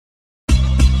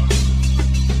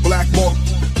more. Black more.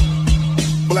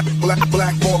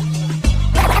 Black more.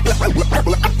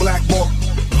 Black more.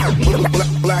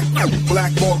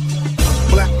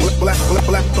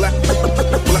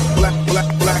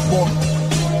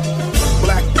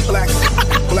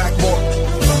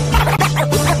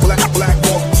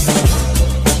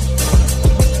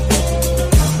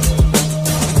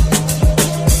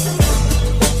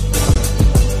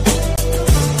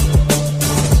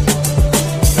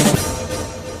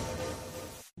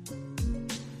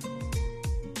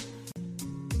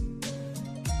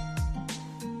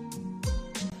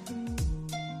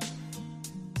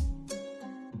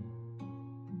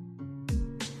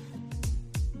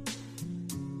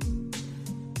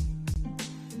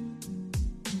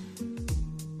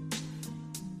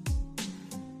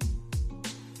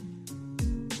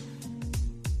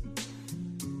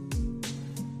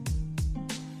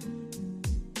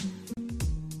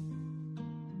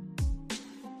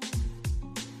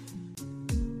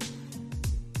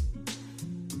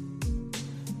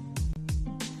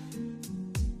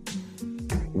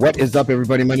 What is up,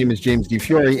 everybody? My name is James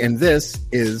DeFiore, and this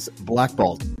is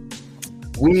Blackballed.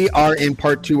 We are in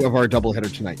part 2 of our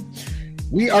doubleheader tonight.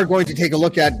 We are going to take a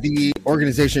look at the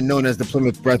organization known as the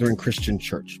Plymouth Brethren Christian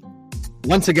Church.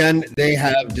 Once again, they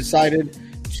have decided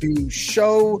to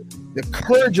show the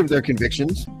courage of their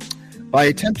convictions by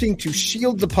attempting to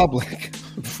shield the public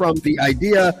from the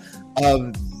idea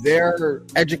of their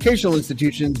educational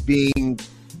institutions being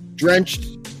drenched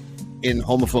in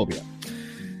homophobia.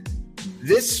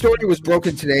 This story was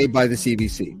broken today by the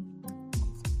CBC.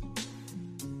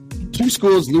 2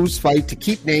 schools lose fight to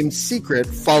keep names secret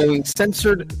following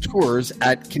censored tours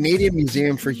at Canadian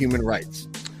Museum for Human Rights.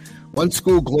 One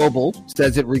school, Global,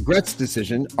 says it regrets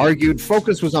decision, argued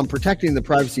focus was on protecting the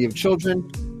privacy of children,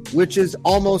 which is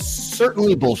almost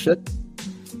certainly bullshit.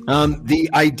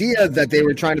 The idea that they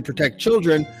were trying to protect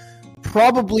children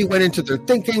probably went into their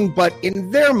thinking, but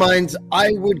in their minds,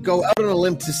 I would go out on a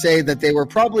limb to say that they were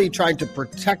probably trying to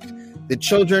protect the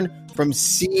children from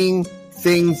seeing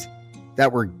things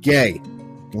that were gay.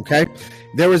 Okay?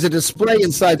 There was a display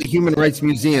inside the Human Rights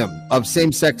Museum of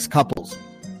same-sex couples,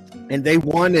 and they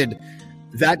wanted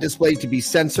that display to be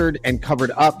censored and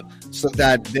covered up so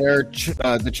that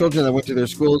the children that went to their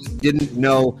schools didn't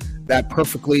know that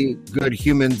perfectly good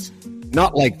humans,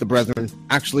 not like the Brethren,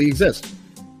 actually exist.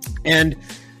 And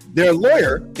their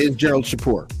lawyer is Gerald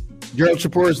Chippour. Gerald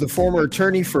Chippour is the former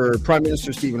attorney for Prime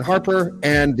Minister Stephen Harper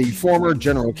and the former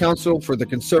general counsel for the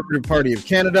Conservative Party of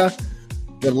Canada.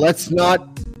 But let's not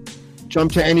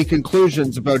jump to any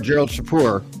conclusions about Gerald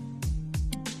Chippour.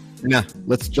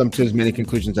 Let's jump to as many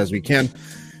conclusions as we can,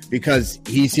 because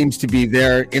he seems to be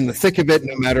there in the thick of it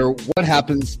no matter what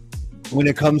happens when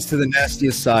it comes to the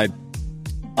nastiest side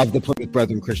of the Plymouth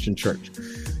Brethren Christian Church.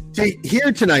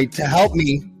 Here tonight to help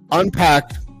me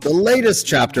unpack the latest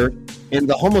chapter in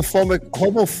the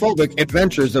homophobic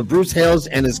adventures of Bruce Hales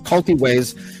and his culty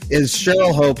ways is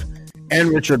Cheryl Hope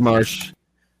and Richard Marsh.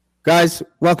 Guys,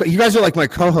 welcome. You guys are like my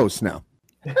co-hosts now.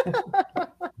 What's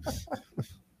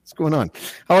going on?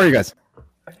 How are you guys?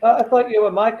 I thought you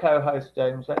were my co-host,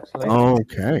 James, actually.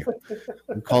 Okay.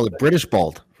 We call it British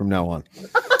Bald from now on.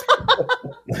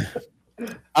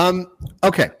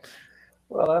 Okay.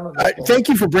 Well, thank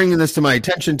you for bringing this to my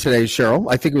attention today, Cheryl.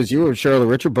 I think it was you or Cheryl or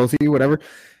Richard, both of you, whatever.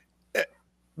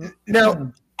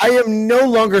 Now, I am no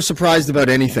longer surprised about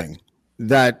anything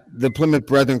that the Plymouth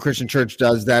Brethren Christian Church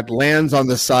does that lands on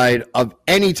the side of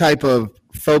any type of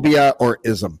phobia or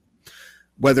ism,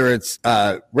 whether it's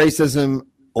racism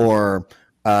or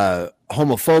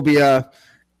homophobia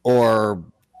or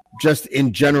just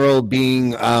in general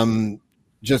being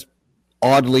just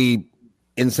oddly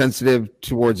insensitive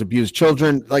towards abused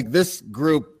children. Like, this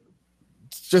group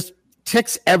just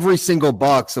ticks every single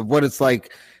box of what it's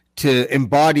like to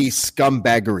embody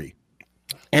scumbaggery.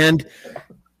 And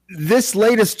this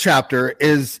latest chapter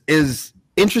is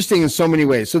interesting in so many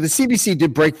ways. So the CBC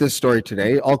did break this story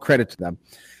today. All credit to them.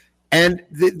 And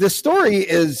the story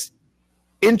is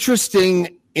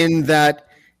interesting in that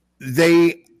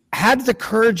they had the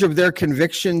courage of their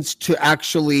convictions to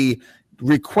actually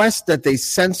request that they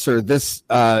censor this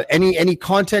any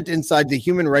content inside the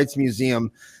Human Rights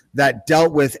Museum that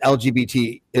dealt with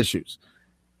LGBT issues.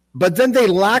 But then they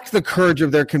lacked the courage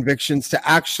of their convictions to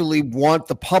actually want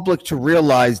the public to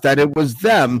realize that it was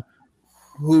them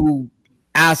who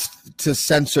asked to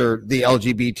censor the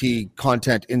LGBT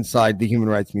content inside the Human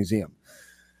Rights Museum.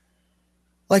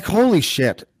 Like, holy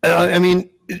shit. I mean,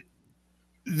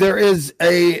 there is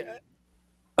a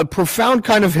profound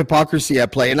kind of hypocrisy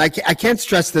at play. And I can't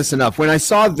stress this enough. When I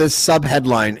saw this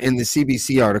sub-headline in the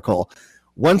CBC article,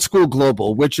 One School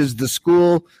Global, which is the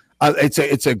school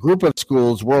it's a group of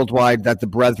schools worldwide that the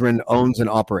Brethren owns and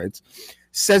operates,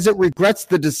 says it regrets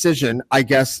the decision, I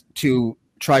guess, to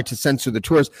try to censor the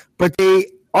tours, but they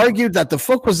argued that the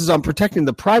focus is on protecting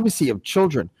the privacy of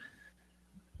children.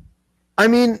 I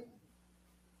mean,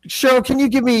 Cheryl, can you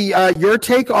give me your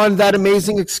take on that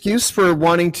amazing excuse for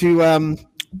wanting to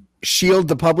shield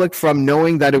the public from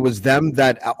knowing that it was them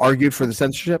that argued for the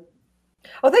censorship?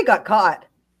 Oh, they got caught,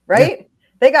 right? Yeah.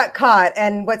 They got caught,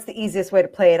 and what's the easiest way to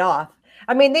play it off?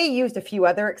 I mean, they used a few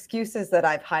other excuses that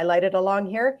I've highlighted along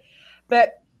here,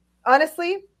 but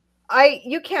honestly,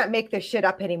 you can't make this shit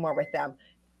up anymore with them.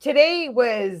 Today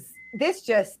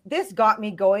this got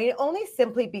me going only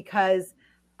simply because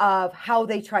of how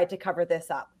they tried to cover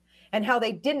this up and how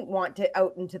they didn't want to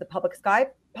out into the public side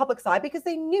because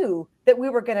they knew that we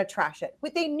were going to trash it.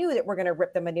 They knew that we're going to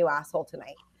rip them a new asshole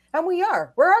tonight. And we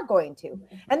are going to.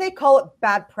 And they call it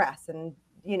bad press and,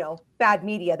 bad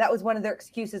media. That was one of their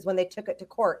excuses when they took it to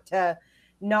court to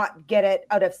not get it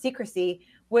out of secrecy,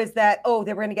 was that, they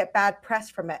were going to get bad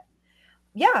press from it.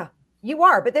 Yeah, you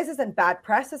are. But this isn't bad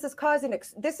press. This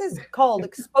is called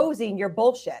exposing your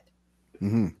bullshit.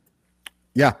 Mm-hmm.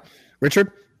 Yeah.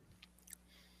 Richard?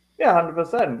 Yeah,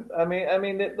 100%. I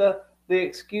mean, the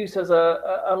excuses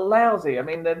are lousy. I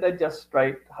mean, they're just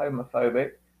straight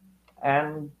homophobic,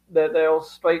 and they're all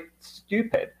straight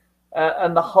stupid.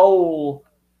 And the whole,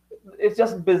 it's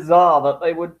just bizarre that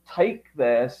they would take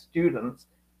their students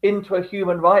into a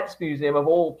human rights museum of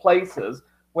all places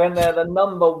when they're the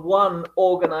number one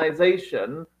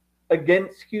organization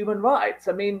against human rights.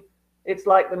 I mean, it's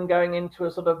like them going into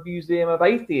a sort of museum of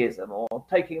atheism, or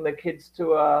taking the kids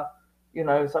to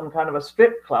some kind of a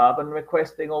strip club and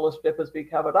requesting all the strippers be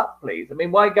covered up, please. I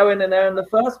mean, why go in there in the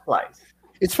first place?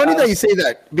 It's funny that you say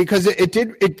that, because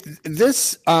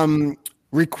this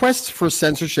request for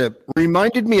censorship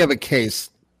reminded me of a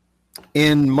case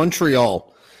in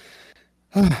Montreal.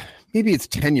 Maybe it's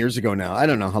 10 years ago now. I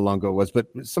don't know how long ago it was, but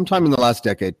sometime in the last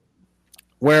decade,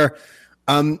 where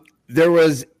there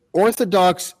was an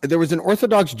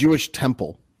Orthodox Jewish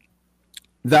temple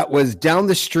that was down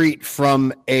the street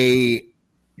from a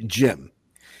gym.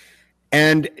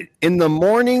 And in the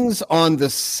mornings on the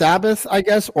Sabbath, I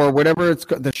guess, or whatever it's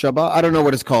called, the Shabbat, I don't know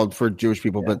what it's called for Jewish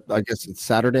people, but I guess it's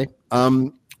Saturday.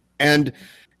 And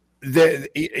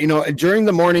during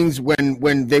the mornings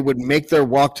when they would make their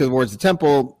walk towards the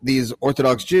temple, these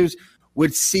Orthodox Jews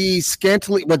would see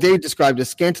what they described as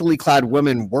scantily clad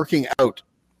women working out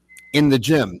in the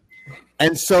gym.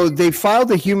 And so they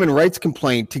filed a human rights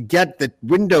complaint to get the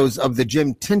windows of the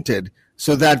gym tinted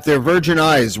so that their virgin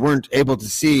eyes weren't able to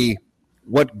see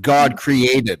what God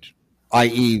created,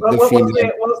 i.e. the female.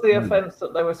 What was the offense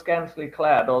that they were scantily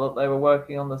clad, or that they were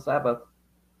working on the Sabbath?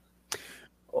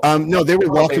 No, they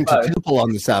were walking to temple on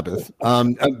the Sabbath.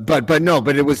 But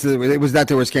it was that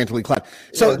they were scantily clad.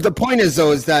 So the point is,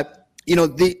 though, is that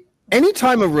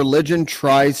anytime a religion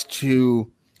tries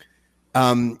to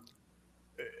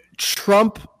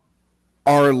trump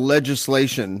our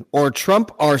legislation or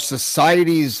trump our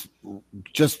society's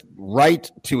just right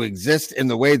to exist in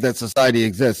the way that society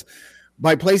exists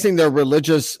by placing their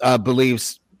religious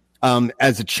beliefs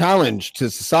as a challenge to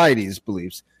society's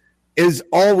beliefs, is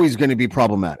always going to be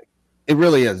problematic. It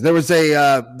really is. There was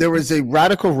a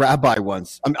radical rabbi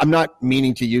once. I'm not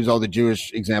meaning to use all the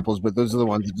Jewish examples, but those are the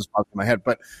ones that just popped in my head.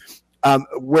 But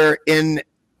where in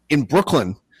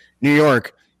Brooklyn, New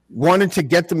York, wanted to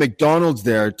get the McDonald's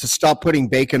there to stop putting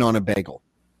bacon on a bagel.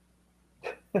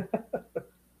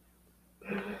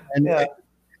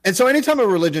 And so anytime a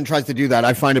religion tries to do that,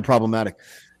 I find it problematic.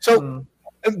 So,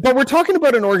 but we're talking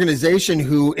about an organization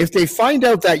who, if they find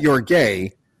out that you're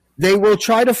gay, they will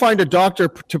try to find a doctor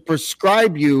to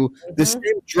prescribe you the same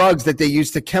drugs that they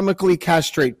use to chemically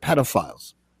castrate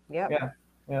pedophiles. Yeah.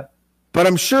 But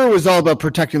I'm sure it was all about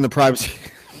protecting the privacy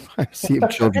of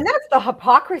children. And that's the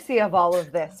hypocrisy of all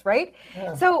of this, right?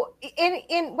 Yeah. So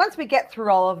in once we get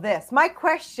through all of this, my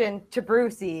question to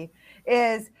Brucey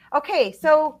is, okay,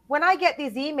 so when I get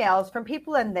these emails from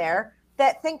people in there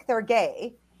that think they're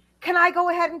gay, can I go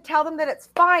ahead and tell them that it's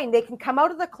fine? They can come out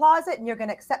of the closet and you're going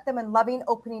to accept them in loving,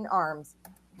 opening arms.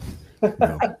 No.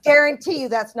 I guarantee you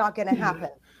that's not going to happen.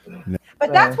 No.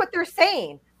 But that's what they're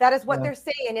saying. That is what they're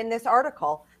saying in this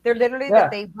article. They're literally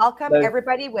that they welcome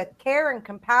everybody with care and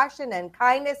compassion and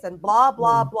kindness and blah,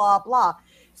 blah, blah, blah.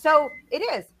 So it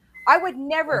is. I would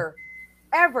never,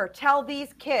 ever tell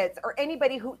these kids or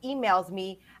anybody who emails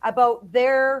me about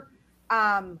their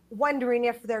wondering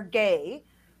if they're gay.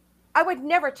 I would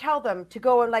never tell them to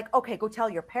go and okay, go tell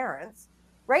your parents,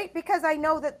 right? Because I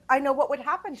know what would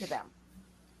happen to them.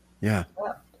 Yeah.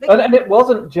 And it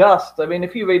wasn't just, I mean,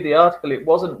 if you read the article, it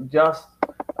wasn't just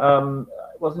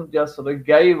It wasn't just sort of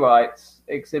gay rights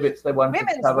exhibits they wanted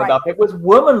Women's covered rights. up. It was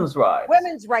women's rights.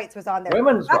 Women's rights was on there.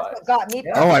 Women's That's rights. what got me.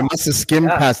 Yeah. Oh, I must have skimmed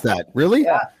past that. Really?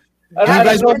 Yeah. You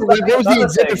guys, what was the another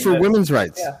exhibit thing for that- women's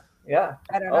rights? Yeah.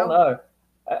 I don't Oh, know. no.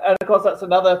 And of course, that's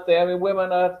another thing. I mean,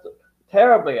 women are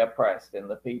terribly oppressed in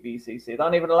the PBCC. They're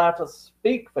not even allowed to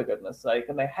speak, for goodness sake,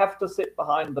 and they have to sit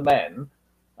behind the men.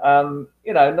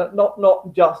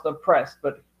 Not just oppressed,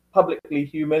 but publicly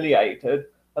humiliated,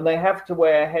 and they have to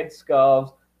wear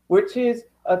headscarves, which is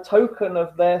a token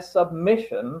of their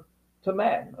submission to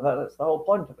men. And that's the whole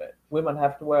point of it. Women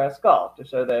have to wear a scarf to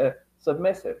show they're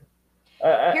submissive.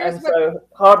 So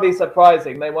hardly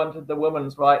surprising they wanted the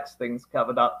women's rights things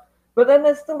covered up. But then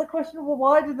there's still the question of, well,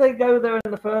 why did they go there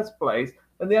in the first place?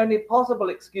 And the only possible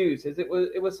excuse is it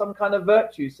was some kind of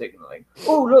virtue signaling.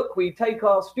 Oh, look, we take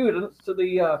our students to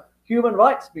the Human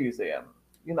Rights Museum,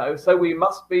 so we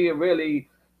must be a really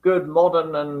good,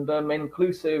 modern and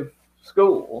inclusive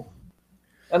school.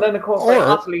 And then, of course, they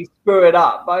utterly screw it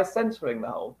up by censoring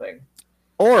the whole thing.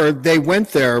 Or they went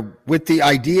there with the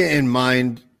idea in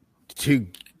mind to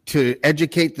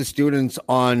educate the students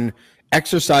on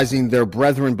exercising their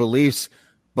brethren beliefs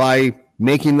by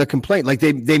making the complaint. Like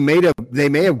they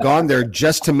may have gone there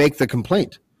just to make the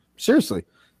complaint. Seriously.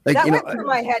 Like, that went through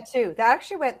my head too. That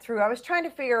actually went through. I was trying to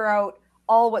figure out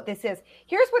all what this is.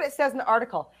 Here's what it says in the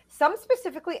article. Some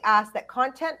specifically asked that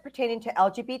content pertaining to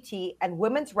LGBT and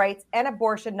women's rights and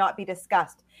abortion not be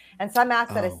discussed. And some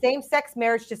asked that a same-sex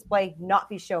marriage display not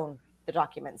be shown, the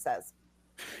document says.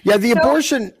 Yeah, the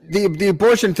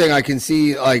abortion thing I can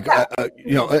see,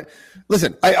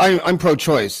 listen, I'm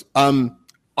pro-choice.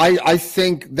 I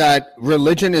think that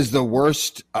religion is the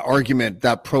worst argument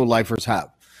that pro-lifers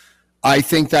have. I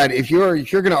think that if you're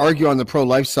going to argue on the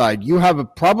pro-life side, you have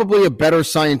probably a better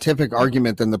scientific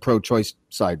argument than the pro-choice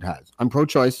side has. I'm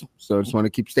pro-choice, so I just want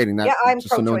to keep stating that. Yeah, I'm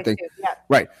just pro-choice too. Yeah.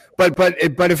 Right, but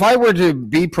if I were to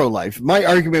be pro-life, my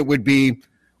argument would be,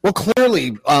 well,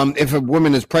 clearly, if a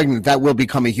woman is pregnant, that will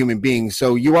become a human being.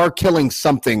 So you are killing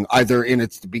something either in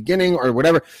its beginning or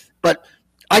whatever. But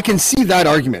I can see that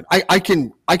argument. I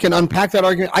can unpack that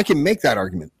argument. I can make that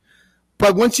argument.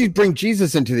 But once you bring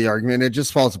Jesus into the argument, it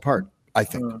just falls apart, I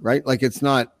think, right? Like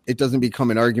it doesn't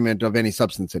become an argument of any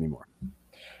substance anymore.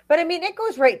 But I mean, it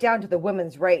goes right down to the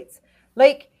women's rights.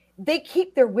 Like they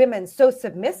keep their women so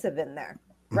submissive in there,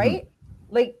 right?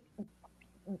 Mm-hmm. Like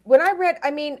when I read, I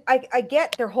mean, I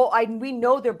get their whole, we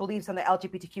know their beliefs on the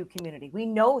LGBTQ community. We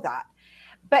know that.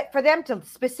 But for them to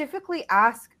specifically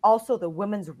ask also the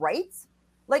women's rights,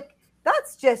 like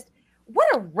that's just,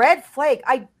 what a red flag.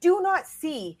 I do not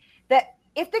see that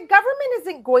if the government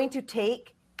isn't going to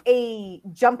take a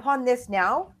jump on this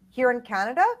now here in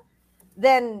Canada,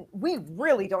 then we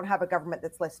really don't have a government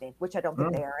that's listening, which I don't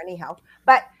think they are anyhow.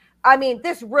 But I mean,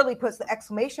 this really puts the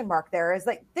exclamation mark there. Is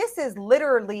like, this is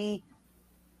literally.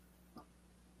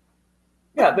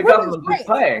 Yeah, the government is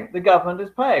paying. The government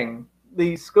is paying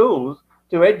these schools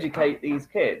to educate these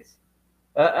kids.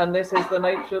 And this is the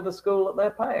nature of the school that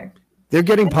they're paying. They're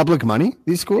getting public money,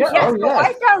 these schools? Yeah, yes,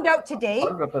 I found out today.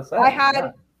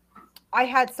 100%. I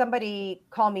had somebody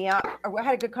call me up, or I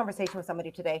had a good conversation with somebody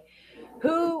today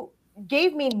who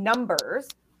gave me numbers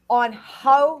on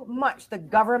how much the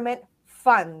government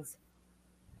funds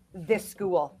this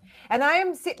school. And I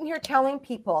am sitting here telling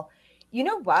people, you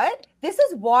know what? This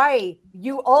is why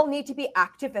you all need to be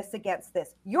activists against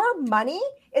this. Your money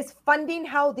is funding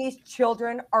how these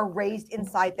children are raised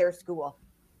inside their school.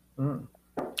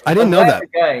 I didn't know that.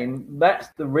 Again, that's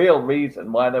the real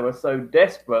reason why they were so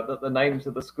desperate that the names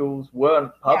of the schools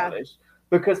weren't published,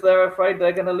 because they're afraid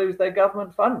they're going to lose their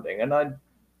government funding. And I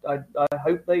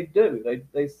hope they do.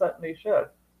 They certainly should.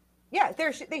 Yeah,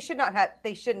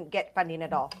 they shouldn't get funding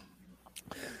at all.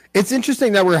 It's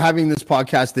interesting that we're having this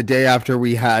podcast the day after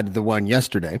we had the one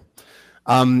yesterday.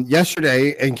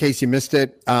 Yesterday, in case you missed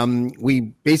it, we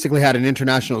basically had an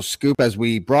international scoop as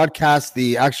we broadcast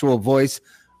the actual voice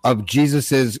of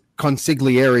Jesus's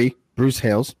consigliere, Bruce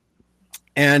Hales.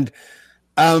 And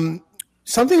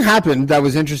something happened that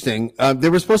was interesting. Were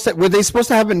they supposed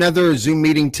to have another Zoom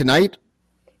meeting tonight?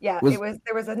 Yeah,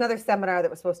 there was another seminar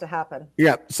that was supposed to happen.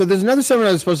 Yeah, so there's another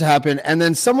seminar that's supposed to happen, and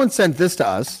then someone sent this to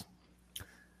us.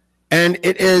 And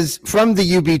it is from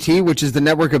the UBT, which is the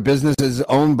network of businesses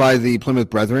owned by the Plymouth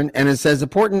Brethren. And it says,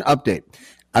 important update.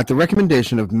 At the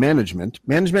recommendation of management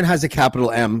has a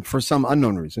capital M for some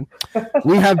unknown reason.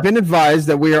 We have been advised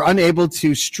that we are unable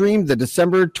to stream the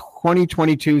December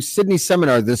 2022 Sydney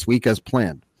seminar this week as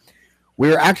planned.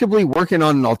 We are actively working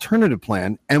on an alternative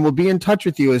plan and will be in touch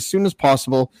with you as soon as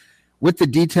possible with the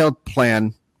detailed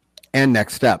plan and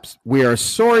next steps. We are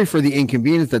sorry for the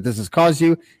inconvenience that this has caused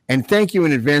you, and thank you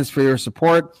in advance for your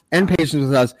support and patience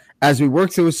with us as we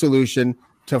work through a solution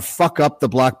to fuck up the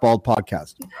Blackballed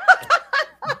podcast.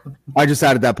 I just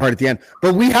added that part at the end.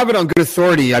 But we have it on good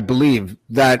authority, I believe,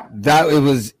 that it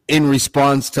was in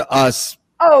response to us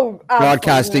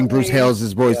broadcasting Bruce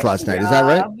Hales' voice last night. Is that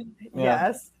right?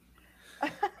 Yes.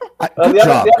 Good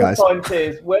job, guys. The other point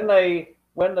is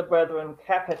when the brethren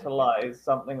capitalize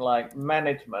something like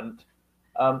management,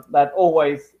 that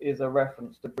always is a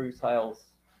reference to Bruce Hales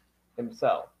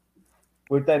himself.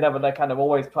 They kind of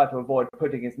always try to avoid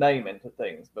putting his name into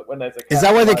things, but when there's a is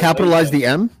that why they capitalize the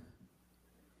M?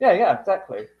 Yeah,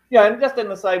 exactly. Yeah, and just in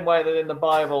the same way that in the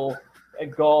Bible, a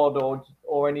God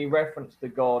or any reference to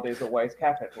God is always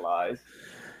capitalized.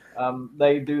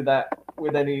 They do that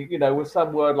with with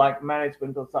some word like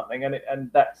management or something,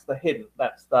 and that's the hint.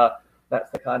 That's the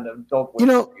kind of dog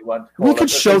whistle you want to call we could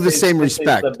show the same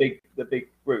respect. The big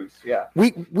Bruce, yeah.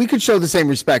 We could show the same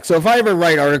respect. So if I ever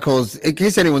write articles, in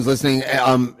case anyone's listening,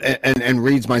 and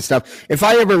reads my stuff, if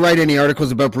I ever write any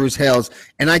articles about Bruce Hales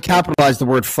and I capitalize the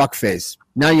word fuckface,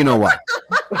 now you know why.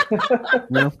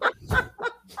 No?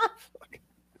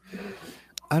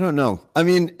 I don't know. I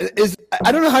mean,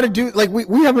 I don't know how to do. Like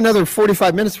we have another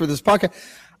 45 minutes for this podcast.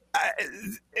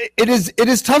 It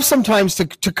is tough sometimes to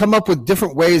come up with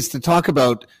different ways to talk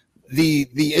about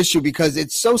the issue because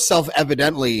it's so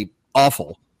self-evidently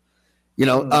awful.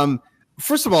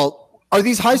 First of all, are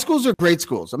these high schools or grade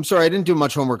schools? I'm sorry, I didn't do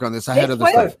much homework on this. I had other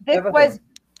stuff.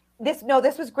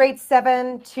 This was grade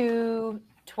 7 to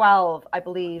 12, I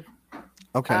believe.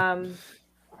 Okay.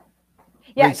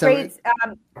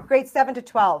 Grades 7 to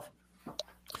 12.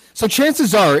 So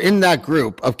chances are in that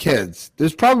group of kids,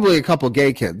 there's probably a couple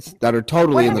gay kids that are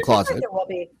totally in the closet. There will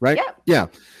be. Right? Yeah.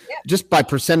 Just by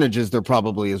percentages, there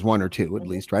probably is one or two at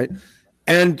least, right?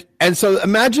 And so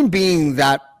imagine being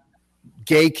that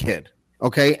gay kid,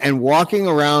 okay, and walking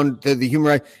around the human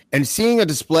rights and seeing a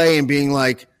display and being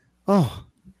like, oh,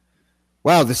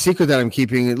 wow, the secret that I'm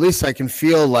keeping, at least I can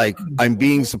feel like I'm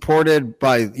being supported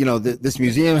by, this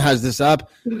museum has this up.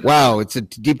 Wow, it's a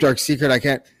deep, dark secret. I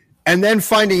can't. And then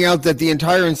finding out that the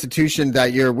entire institution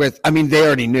that you're with, I mean, they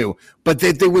already knew, but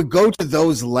they would go to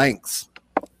those lengths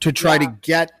to try to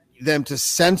get them to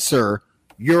censor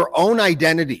your own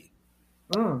identity.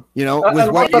 Mm.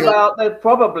 There's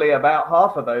probably about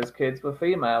half of those kids were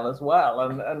female as well.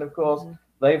 And of course,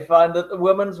 they find that the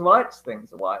women's rights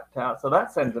things are wiped out. So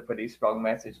that sends a pretty strong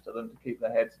message to them to keep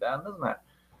their heads down, doesn't it?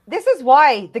 This is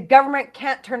why the government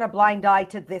can't turn a blind eye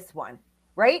to this one,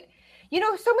 right?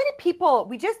 So many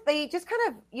people, they just kind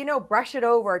of, brush it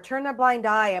over, turn a blind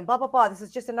eye and blah, blah, blah. This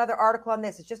is just another article on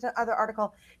this. It's just another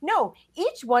article. No,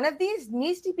 each one of these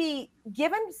needs to be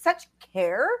given such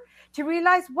care to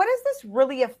realize, what is this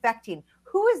really affecting?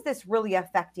 Who is this really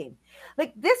affecting?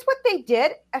 Like this, what they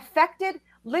did affected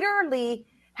literally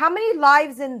how many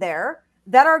lives in there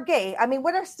that are gay? I mean,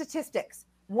 what are statistics?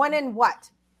 One in what?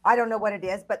 I don't know what it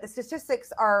is, but the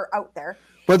statistics are out there.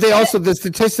 But the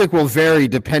statistic will vary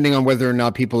depending on whether or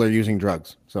not people are using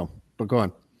drugs. So, but go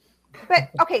on.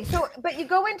 But you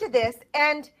go into this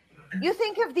and you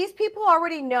think if these people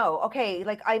already know, okay,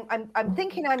 like I'm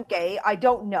thinking I'm gay, I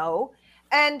don't know.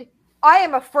 And I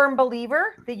am a firm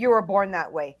believer that you were born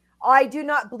that way. I do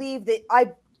not believe that.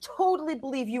 I totally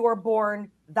believe you were born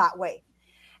that way.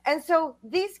 And so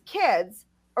these kids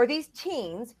or these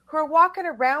teens who are walking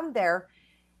around there,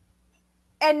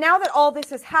 and now that all this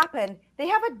has happened, they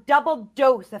have a double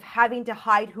dose of having to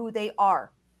hide who they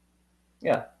are.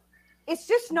 Yeah. It's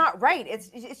just not right.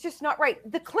 It's just not right.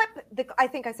 The clip, I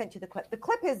think I sent you the clip. The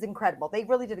clip is incredible. They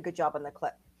really did a good job on the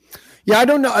clip. Yeah, I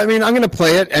don't know. I mean, I'm going to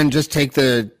play it and just take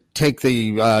the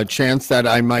chance that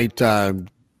I might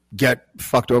get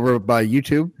fucked over by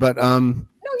YouTube. But no,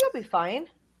 you'll be fine.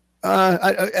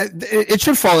 It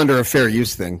should fall under a fair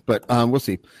use thing, but we'll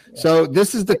see. Yeah. So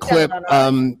this is the clip.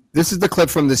 This is the clip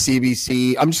from the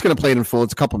CBC. I'm just going to play it in full.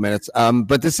 It's a couple minutes.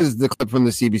 But this is the clip from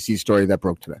the CBC story that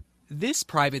broke today. This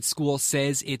private school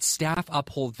says its staff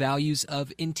uphold values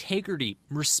of integrity,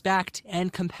 respect,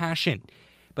 and compassion.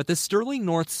 But the Sterling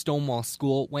North Stonewall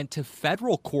School went to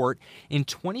federal court in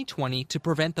 2020 to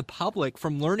prevent the public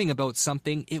from learning about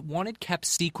something it wanted kept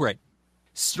secret.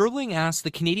 Sterling asked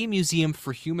the Canadian Museum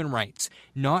for Human Rights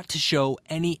not to show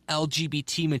any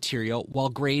LGBT material while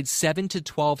grades 7 to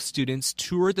 12 students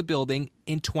toured the building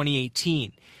in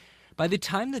 2018. By the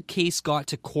time the case got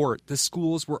to court, the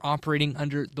schools were operating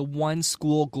under the One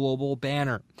School Global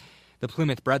banner. The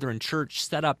Plymouth Brethren Church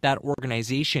set up that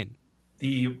organization.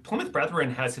 The Plymouth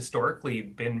Brethren has historically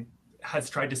been has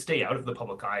tried to stay out of the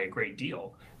public eye a great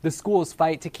deal. The school's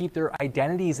fight to keep their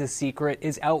identities a secret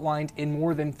is outlined in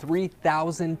more than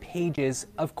 3,000 pages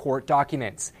of court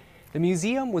documents. The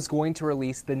museum was going to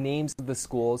release the names of the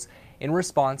schools in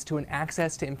response to an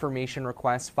access to information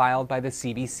request filed by the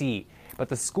CBC, but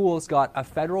the schools got a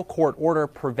federal court order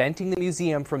preventing the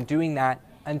museum from doing that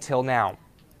until now.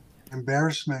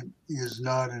 Embarrassment is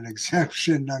not an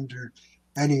exception under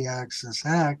any Access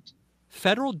Act.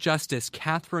 Federal Justice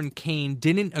Catherine Kane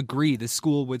didn't agree the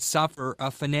school would suffer a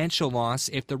financial loss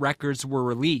if the records were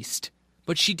released.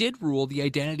 But she did rule the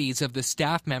identities of the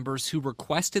staff members who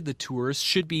requested the tours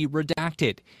should be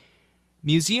redacted.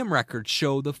 Museum records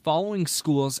show the following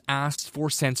schools asked for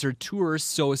censored tours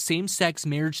so a same-sex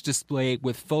marriage display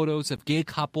with photos of gay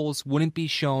couples wouldn't be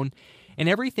shown, and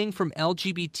everything from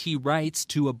LGBT rights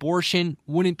to abortion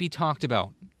wouldn't be talked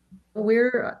about.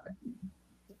 We're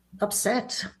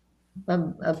upset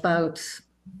about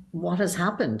what has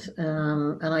happened,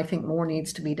 and I think more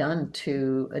needs to be done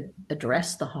to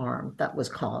address the harm that was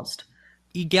caused.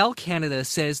 EGAL Canada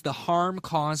says the harm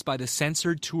caused by the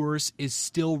censored tours is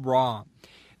still raw.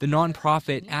 The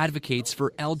nonprofit advocates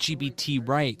for LGBT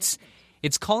rights.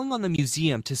 It's calling on the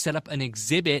museum to set up an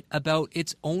exhibit about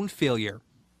its own failure.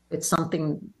 It's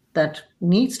something that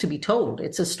needs to be told.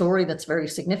 It's a story that's very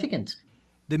significant.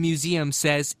 The museum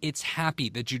says it's happy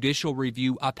the judicial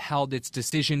review upheld its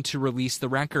decision to release the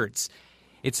records.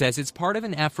 It says it's part of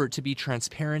an effort to be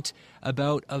transparent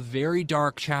about a very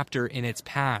dark chapter in its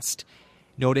past,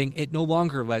 noting it no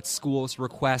longer lets schools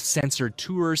request censored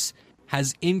tours,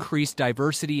 has increased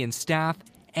diversity in staff,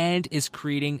 and is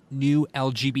creating new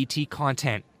LGBT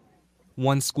content.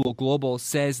 One School Global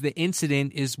says the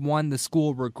incident is one the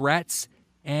school regrets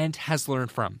and has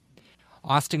learned from.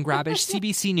 Austin Grabish,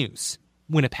 CBC News,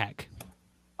 Winnipeg.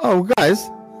 Oh, guys,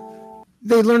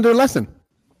 they learned their lesson.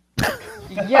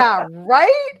 Yeah,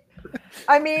 right?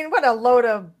 I mean, what a load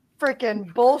of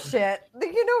freaking bullshit.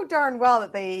 You know darn well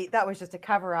that was just a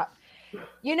cover-up.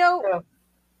 You know,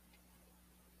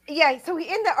 yeah, so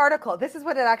in the article, this is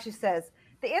what it actually says.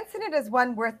 The incident is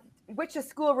one which the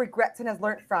school regrets and has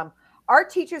learned from. Our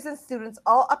teachers and students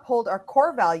all uphold our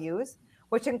core values,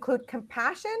 which include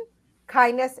compassion,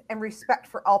 kindness, and respect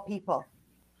for all people.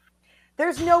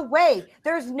 There's no way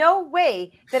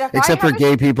that if except for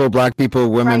gay people, black people,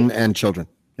 women, right, and children.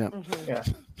 Yeah.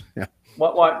 Mm-hmm. Yeah.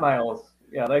 White males.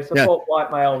 Yeah, they support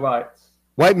white male rights.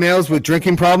 White males with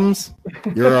drinking problems,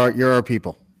 you're our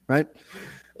people, right?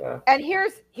 Yeah. And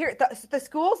the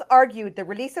schools argued the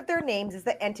release of their names as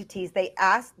the entities that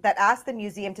asked the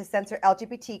museum to censor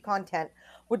LGBT content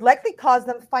would likely cause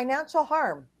them financial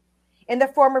harm in the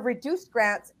form of reduced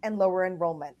grants and lower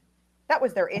enrollment. That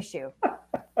was their issue.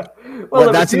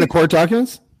 Well, that's in the court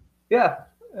documents? Yeah.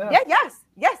 Yes.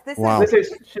 This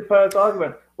is Chapeau's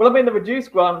argument. Well, I mean, the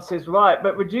reduced grants is right,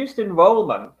 but reduced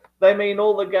enrollment, they mean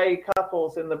all the gay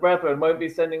couples in the Brethren won't be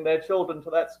sending their children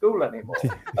to that school anymore.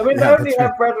 I mean, they only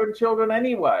have Brethren children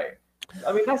anyway.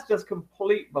 I mean, that's just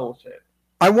complete bullshit.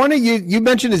 I want to you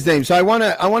mentioned his name, so I want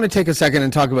to take a second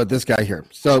and talk about this guy here.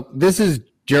 So this is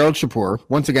Gerald Chapur.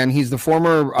 Once again, he's the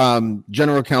former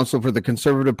general counsel for the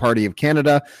Conservative Party of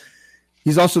Canada.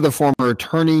 He's also the former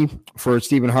attorney for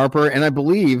Stephen Harper, and I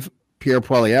believe Pierre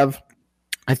Poilievre.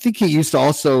 I think he used to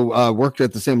also work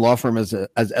at the same law firm as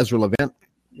Ezra Levant.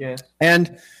 Yes.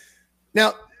 And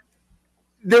now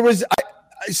there was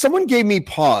someone gave me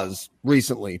pause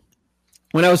recently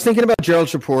when I was thinking about Gerald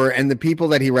Chapur and the people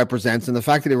that he represents and the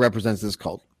fact that he represents this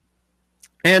cult.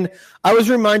 And I was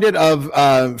reminded of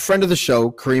a friend of the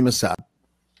show, Kareem Assad,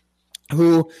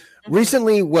 who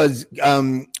recently was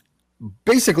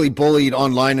basically bullied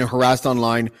online and harassed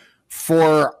online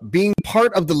for being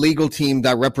part of the legal team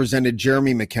that represented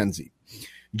Jeremy McKenzie.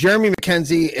 Jeremy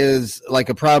McKenzie is like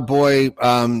a Proud Boy.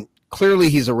 Clearly,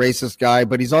 he's a racist guy,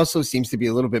 but he's also seems to be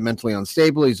a little bit mentally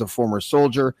unstable. He's a former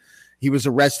soldier. He was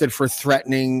arrested for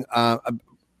threatening.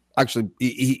 Actually,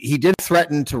 he did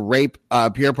threaten to rape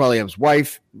Pierre Poilievre's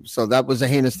wife, so that was a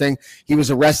heinous thing. He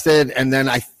was arrested, and then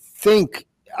I think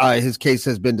his case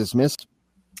has been dismissed.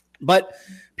 But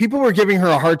people were giving her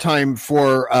a hard time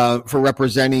for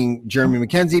representing Jeremy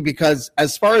McKenzie because,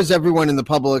 as far as everyone in the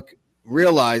public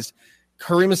realized,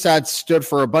 Kareem Assad stood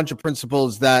for a bunch of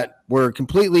principles that were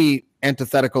completely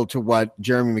antithetical to what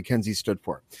Jeremy McKenzie stood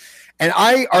for. And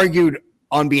I argued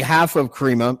on behalf of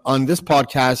Karima on this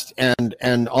podcast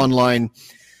and online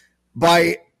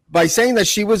by saying that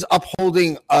she was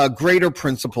upholding a greater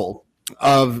principle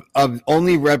of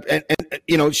only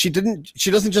she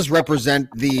doesn't just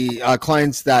represent the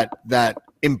clients that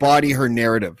embody her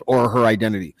narrative or her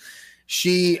identity.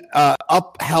 she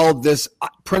upheld this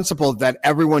principle that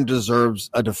everyone deserves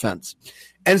a defense.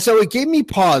 And so it gave me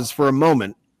pause for a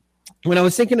moment when I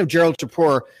was thinking of Gerald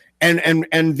Chipor and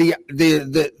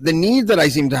the need that I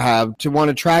seem to have to want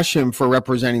to trash him for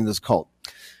representing this cult.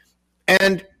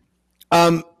 And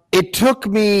it took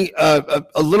me a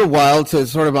little while to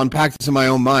sort of unpack this in my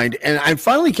own mind. And I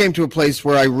finally came to a place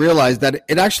where I realized that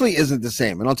it actually isn't the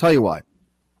same. And I'll tell you why.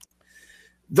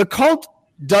 The cult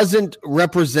doesn't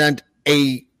represent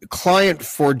a client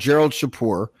for Gerald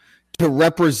Chipor to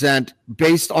represent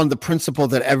based on the principle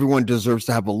that everyone deserves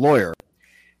to have a lawyer.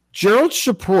 Gerald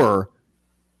Chipor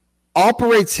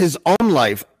operates his own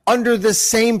life under the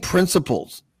same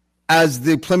principles as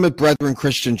the Plymouth Brethren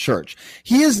Christian Church.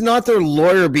 He is not their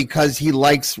lawyer because he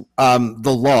likes the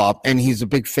law and he's a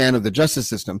big fan of the justice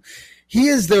system. He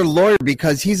is their lawyer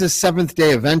because he's a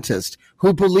Seventh-day Adventist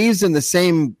who believes in the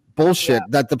same bullshit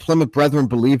that the Plymouth Brethren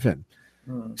believe in.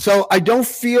 So I don't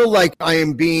feel like I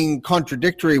am being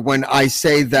contradictory when I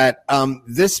say that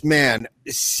this man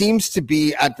seems to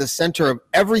be at the center of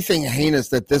everything heinous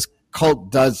that this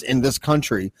cult does in this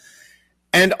country.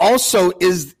 And also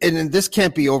is, and this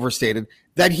can't be overstated,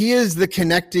 that he is the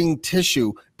connecting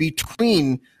tissue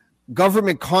between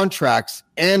government contracts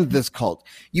and this cult.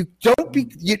 You're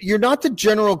not the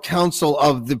general counsel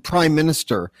of the Prime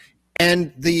Minister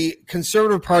and the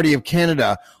Conservative Party of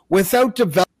Canada without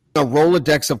developing a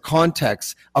Rolodex of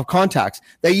contacts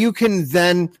that you can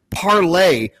then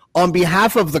parlay on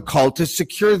behalf of the cult to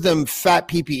secure them fat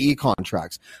PPE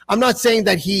contracts. I'm not saying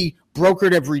that he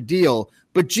brokered every deal,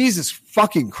 but Jesus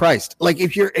fucking Christ. Like,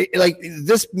 if you're like,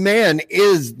 this man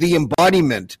is the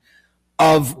embodiment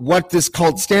of what this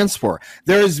cult stands for.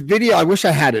 There is video, I wish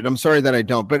I had it, I'm sorry that I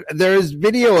don't, but there is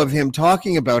video of him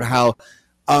talking about how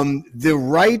the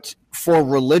right for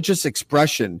religious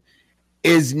expression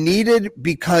is needed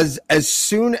because as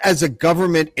soon as a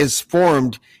government is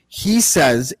formed, he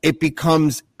says it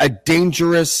becomes a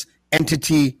dangerous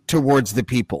entity towards the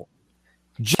people.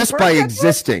 Just by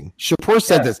existing. Shapur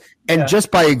said this, and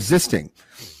just by existing.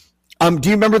 Do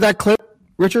you remember that clip,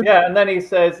 Richard? Yeah, and then he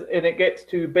says, and it gets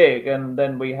too big, and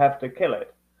then we have to kill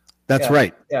it. That's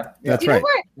right. Yeah, that's right.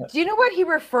 Do you know what he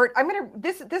referred?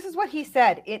 This is what he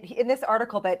said in this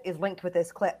article that is linked with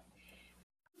this clip.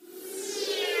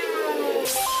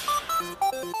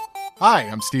 Hi,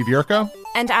 I'm Steve Yerko.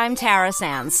 And I'm Tara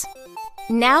Sands.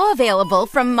 Now available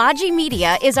from Maji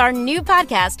Media is our new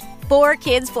podcast,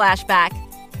 4Kids Flashback.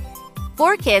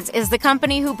 4Kids is the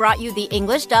company who brought you the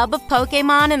English dub of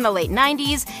Pokemon in the late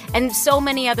 90s and so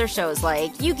many other shows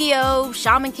like Yu-Gi-Oh!,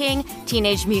 Shaman King,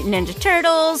 Teenage Mutant Ninja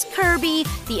Turtles, Kirby,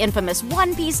 the infamous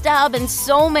One Piece dub, and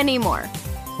so many more.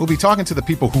 We'll be talking to the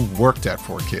people who worked at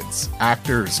 4Kids.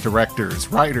 Actors, directors,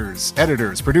 writers,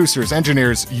 editors, producers,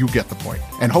 engineers, you get the point.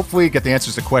 And hopefully get the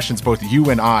answers to questions both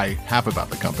you and I have about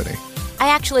the company. I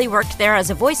actually worked there as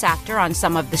a voice actor on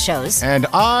some of the shows. And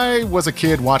I was a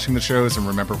kid watching the shows and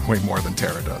remember way more than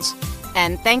Tara does.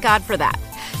 And thank God for that.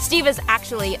 Steve is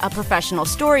actually a professional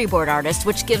storyboard artist,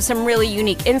 which gives some really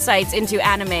unique insights into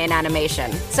anime and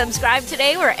animation. Subscribe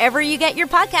today wherever you get your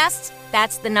podcasts.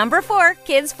 That's the number 4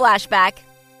 Kids Flashback.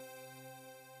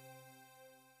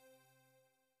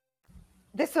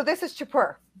 This is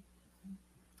Chipur.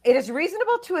 It is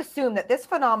reasonable to assume that this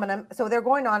phenomenon, so they're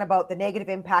going on about the negative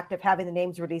impact of having the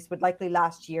names released would likely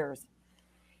last years.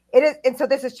 So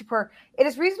this is Chipur. It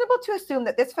is reasonable to assume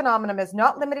that this phenomenon is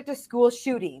not limited to school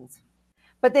shootings,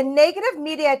 but the negative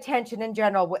media attention in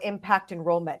general will impact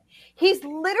enrollment. He's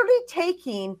literally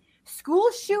taking school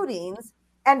shootings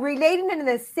and relating it in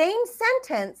the same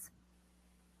sentence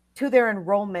to their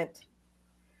enrollment.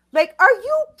 Like, are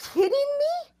you kidding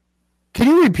me? Can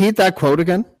you repeat that quote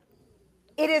again?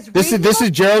 This is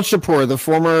Gerald Chipor, the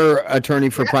former attorney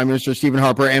for Prime Minister Stephen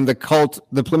Harper and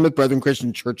the Plymouth Brethren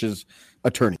Christian Church's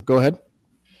attorney. Go ahead.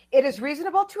 It is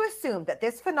reasonable to assume that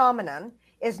this phenomenon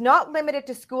is not limited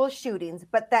to school shootings,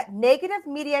 but that negative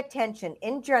media attention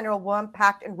in general will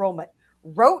impact enrollment,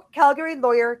 wrote Calgary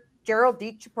lawyer Gerald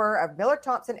D. Chipor of Miller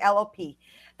Thompson LLP.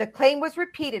 The claim was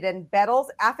repeated in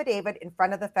Bettle's affidavit in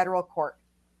front of the federal court.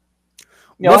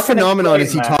 What phenomenon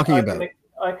is he talking about?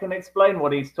 I can explain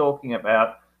what he's talking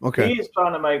about. Okay. He is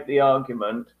trying to make the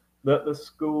argument that the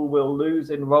school will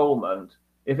lose enrollment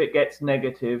if it gets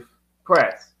negative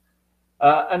press.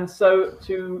 And so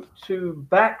to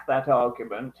back that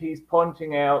argument, he's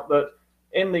pointing out that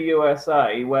in the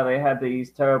USA, where they had these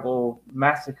terrible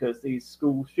massacres, these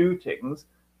school shootings,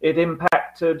 it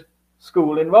impacted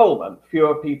school enrollment.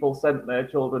 Fewer people sent their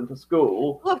children to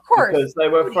school, well, of course, because they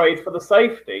were afraid for the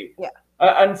safety. Yeah.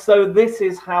 And so this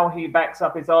is how he backs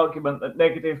up his argument that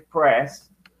negative press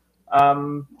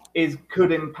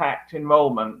could impact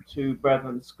enrollment to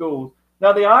Brethren schools.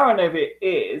 Now, the irony of it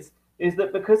is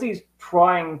that because he's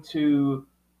trying to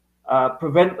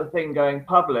prevent the thing going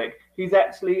public, he's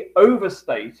actually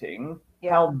overstating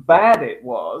how bad it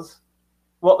was,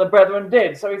 what the Brethren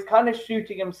did. So he's kind of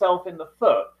shooting himself in the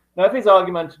foot. Now, if his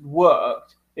argument had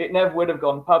worked, it never would have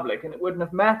gone public and it wouldn't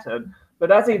have mattered.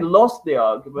 But as he lost the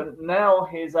argument, now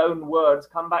his own words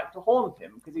come back to haunt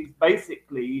him, because he's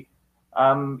basically,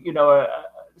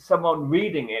 someone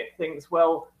reading it thinks,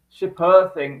 well,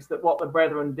 Shapur thinks that what the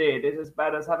Brethren did is as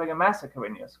bad as having a massacre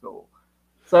in your school.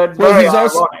 So it's very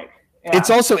ironic. It's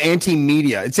also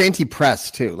anti-media. It's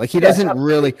anti-press too. Like he doesn't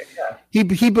really. He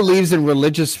believes in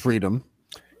religious freedom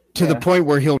to the point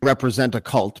where he'll represent a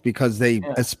cult because they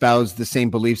espouse the same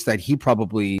beliefs that he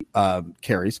probably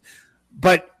carries,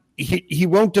 but he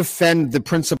won't defend the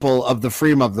principle of the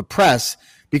freedom of the press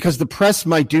because the press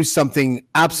might do something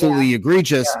absolutely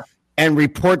egregious and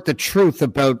report the truth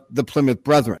about the Plymouth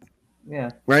Brethren. Yeah,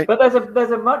 right. But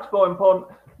there's a much more important.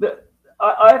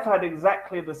 I've had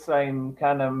exactly the same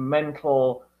kind of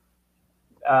mental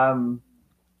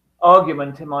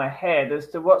argument in my head as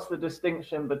to what's the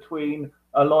distinction between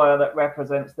a lawyer that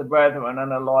represents the Brethren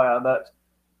and a lawyer that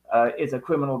is a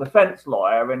criminal defense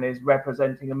lawyer and is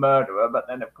representing a murderer. But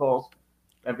then, of course,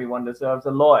 everyone deserves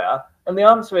a lawyer. And the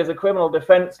answer is a criminal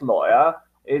defense lawyer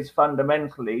is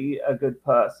fundamentally a good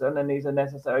person and he's a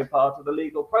necessary part of the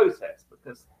legal process,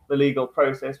 because the legal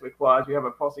process requires you have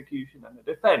a prosecution and a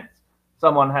defense.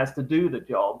 Someone has to do the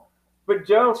job. But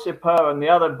Gerald Shapur and the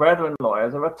other Brethren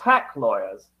lawyers are attack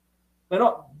lawyers. They're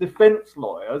not defense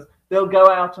lawyers. They'll go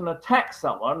out and attack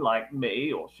someone like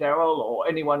me or Cheryl or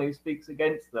anyone who speaks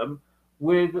against them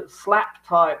with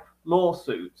slap-type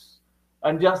lawsuits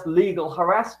and just legal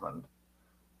harassment.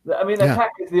 I mean,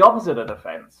 attack is the opposite of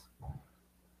defense.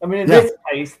 I mean, in this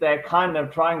case, they're kind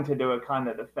of trying to do a kind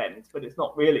of defense, but it's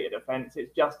not really a defense.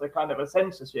 It's just a kind of a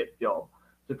censorship job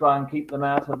to try and keep them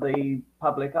out of the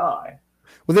public eye.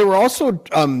 Well, they were also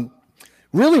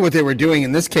really what they were doing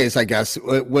in this case, I guess,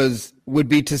 would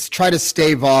be to try to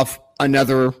stave off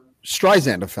another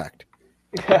Streisand effect,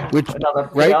 which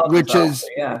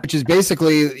is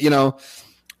basically,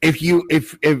 if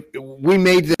we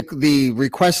made the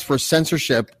request for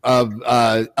censorship of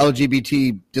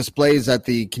LGBT displays at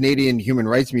the Canadian Human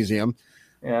Rights Museum,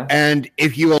 and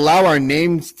if you allow our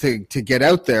names to get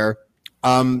out there,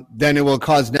 then it will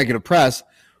cause negative press.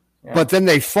 But then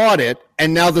they fought it,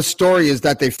 and now the story is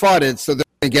that they fought it, so they're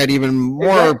going to get even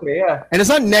more. Exactly, And it's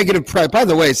not negative press. By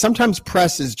the way, sometimes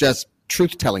press is just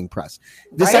truth-telling press.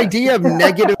 This idea of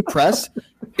negative press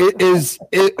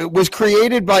it was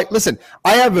created by. Listen,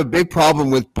 I have a big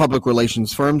problem with public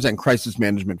relations firms and crisis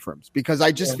management firms because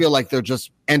I just feel like they're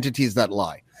just entities that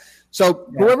lie. So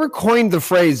whoever coined the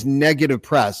phrase "negative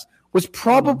press" was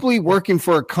probably working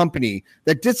for a company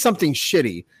that did something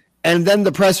shitty. And then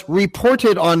the press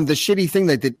reported on the shitty thing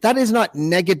they did. That is not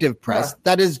negative press.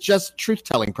 That is just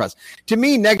truth-telling press. To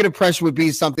me, negative press would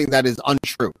be something that is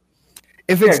untrue.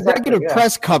 If it's negative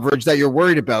press coverage that you're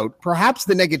worried about, perhaps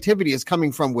the negativity is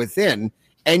coming from within,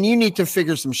 and you need to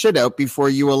figure some shit out before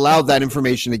you allow that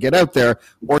information to get out there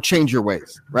or change your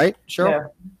ways. Right, Cheryl?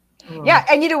 Yeah,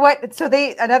 and you know what? So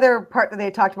another part that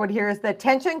they talked about here is the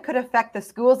tension could affect the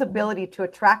school's ability to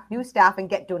attract new staff and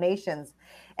get donations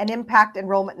and impact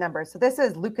enrollment numbers. So this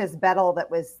is Lucas Bettel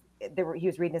he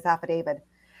was reading his affidavit.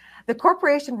 The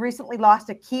corporation recently lost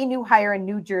a key new hire in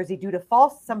New Jersey due to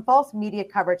some false media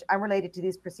coverage unrelated to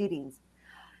these proceedings.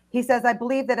 He says, I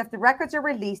believe that if the records are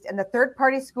released and the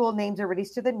third-party school names are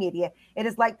released to the media, it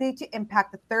is likely to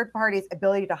impact the third party's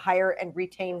ability to hire and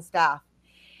retain staff.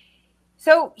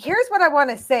 So here's what I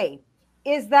want to say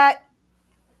is that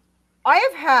I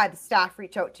have had staff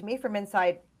reach out to me from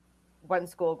inside One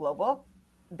School Global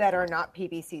that are not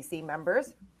PBCC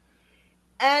members.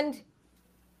 And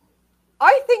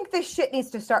I think this shit needs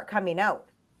to start coming out.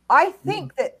 I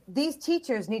think that these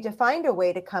teachers need to find a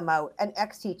way to come out, and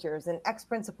ex-teachers and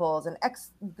ex-principals and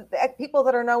people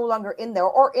that are no longer in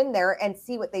there and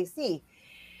see what they see.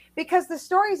 Because the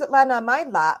stories that land on my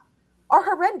lap are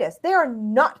horrendous. They are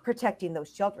not protecting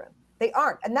those children. They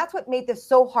aren't. And that's what made this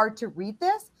so hard to read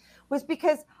this, was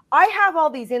because I have all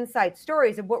these inside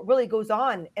stories of what really goes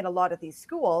on in a lot of these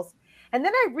schools. And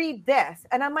then I read this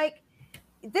and I'm like,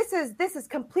 this is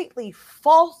completely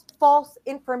false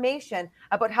information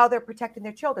about how they're protecting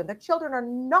their children. The children are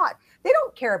not, they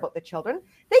don't care about the children.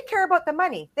 They care about the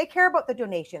money. They care about the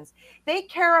donations. They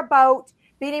care about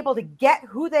being able to get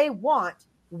who they want,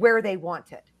 where they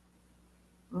want it.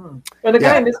 And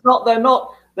again, it's not,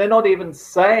 they're not even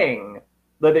saying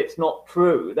that it's not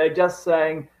true. They're just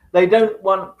saying they don't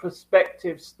want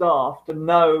prospective staff to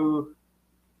know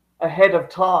ahead of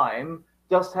time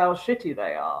just how shitty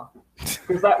they are,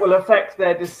 because that will affect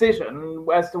their decision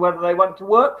as to whether they want to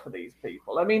work for these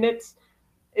people. I mean, it's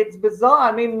bizarre.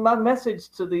 I mean, my message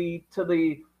to the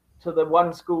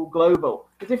One School Global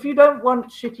is, if you don't want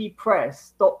shitty press,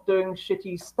 stop doing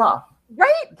shitty stuff.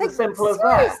 Right? It's as simple as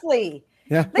seriously.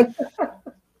 Yeah. Like,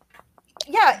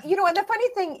 yeah, you know, and the funny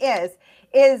thing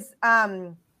is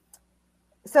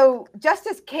so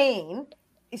Justice Kane,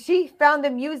 she found the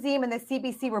museum and the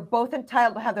CBC were both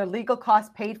entitled to have their legal costs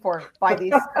paid for by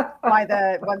these by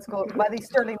these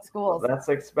Sterling schools. That's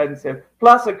expensive.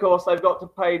 Plus, of course, they've got to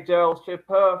pay Cheryl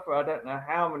for I don't know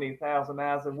how many thousand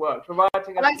hours of work for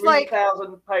writing a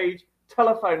 3,000-page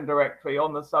telephone directory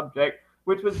on the subject,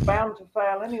 which was bound to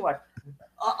fail anyway.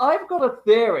 I've got a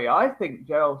theory. I think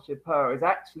Cheryl is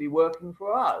actually working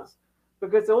for us,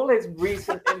 because all his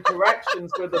recent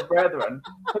interactions with the Brethren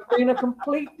have been a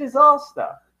complete disaster.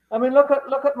 I mean, look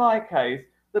at my case.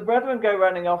 The Brethren go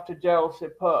running off to Cheryl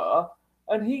Shapur,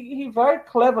 and he very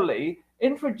cleverly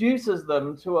introduces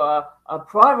them to a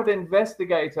private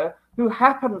investigator who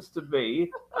happens to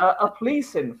be a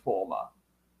police informer.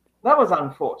 That was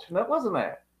unfortunate, wasn't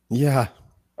it? Yeah.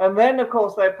 And then, of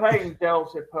course, they're paying Cheryl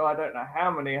Shapur, I don't know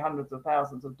how many hundreds of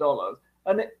thousands of dollars,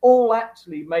 and it all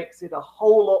actually makes it a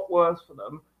whole lot worse for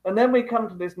them. And then we come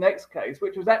to this next case,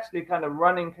 which was actually kind of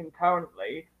running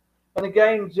concurrently. And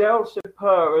again, Cheryl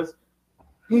Shapur,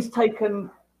 he's taken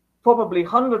probably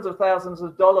hundreds of thousands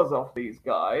of dollars off these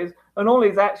guys, and all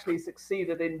he's actually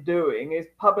succeeded in doing is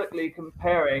publicly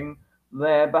comparing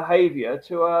their behavior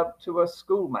to a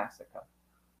school massacre.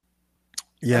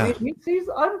 Yeah. I mean,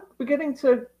 I'm beginning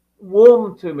to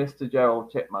warm to Mr.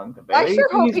 Gerald Chipmunk a bit. I sure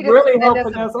hope he's really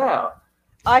helping us out.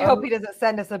 I hope he doesn't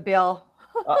send us a bill.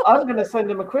 I'm going to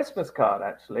send him a Christmas card,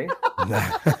 actually.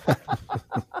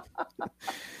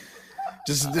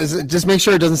 Just make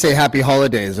sure it doesn't say Happy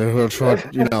Holidays, or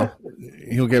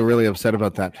he'll get really upset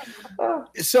about that.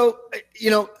 So,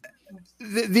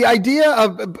 the idea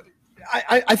of,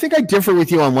 I think I differ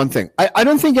with you on one thing. I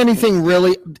don't think anything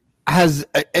really has,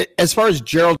 as far as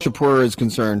Gerald Shapur is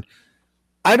concerned,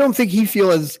 I don't think he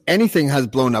feels anything has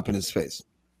blown up in his face.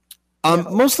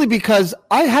 Mostly because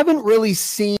I haven't really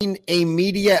seen a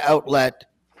media outlet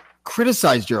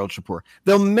criticize Gerald Shapur.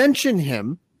 They'll mention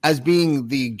him as being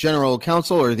the general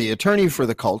counsel or the attorney for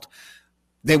the cult.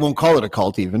 They won't call it a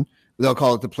cult even. They'll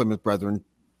call it the Plymouth Brethren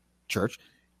Church.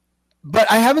 But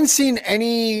I haven't seen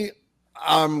any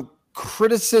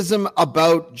criticism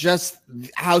about just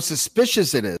how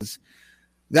suspicious it is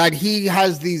that he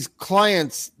has these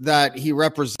clients that he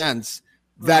represents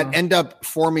that end up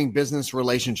forming business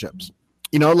relationships,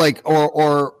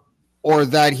 or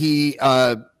that he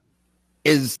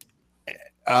is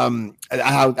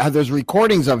how there's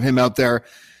recordings of him out there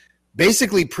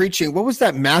basically preaching. What was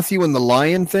that Matthew and the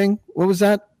Lion thing? What was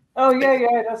that? Oh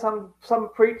yeah, that's some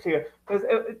preaching.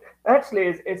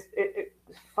 It's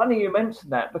funny you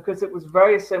mentioned that, because it was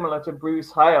very similar to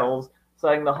Bruce Hales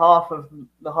saying the half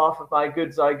of my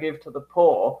goods I give to the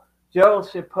poor. Gerald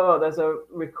Shapur, there's a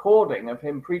recording of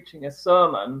him preaching a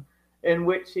sermon in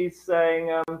which he's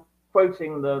saying,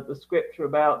 quoting the scripture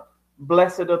about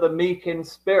 "Blessed are the meek in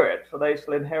spirit, for they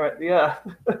shall inherit the earth."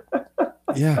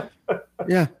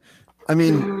 Yeah. I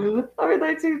mean,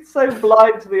 they seem so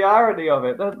blind to the irony of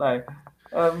it, don't they?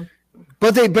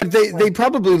 But they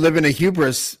probably live in a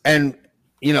hubris, and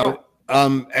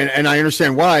and I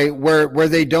understand why, where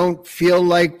they don't feel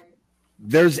like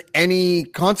there's any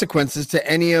consequences to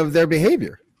any of their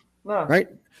behavior. No. Right?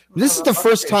 This is the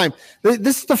first time.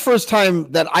 This is the first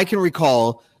time that I can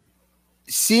recall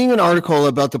seeing an article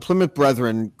about the Plymouth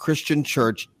Brethren Christian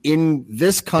Church in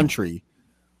this country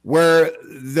where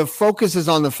the focus is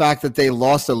on the fact that they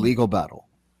lost a legal battle.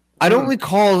 I don't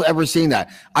recall ever seeing that.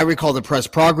 I recall the Press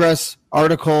Progress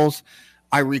articles.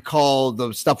 I recall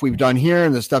the stuff we've done here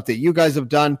and the stuff that you guys have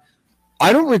done.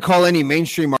 I don't recall any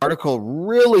mainstream article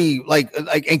really like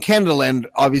and Canada Land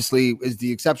obviously is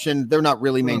the exception. They're not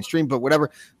really mainstream, but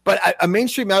whatever. But a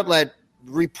mainstream outlet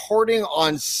reporting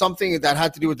on something that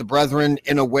had to do with the Brethren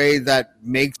in a way that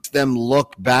makes them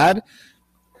look bad.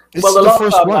 The last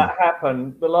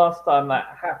time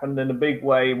that happened in a big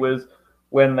way was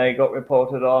when they got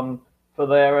reported on for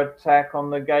their attack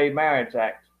on the Gay Marriage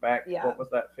Act back, what was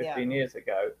that, 15 years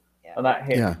ago? Yeah. And that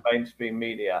hit mainstream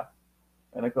media.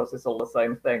 And of course, it's all the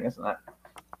same thing, isn't it?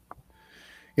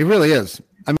 It really is.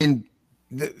 I mean,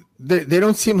 they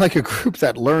don't seem like a group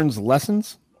that learns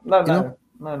lessons. No.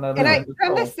 And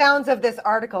from the sounds of this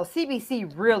article,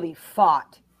 CBC really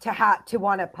fought to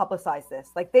want to publicize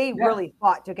this. Like they really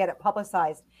fought to get it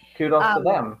publicized. Kudos to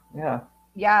them. Yeah.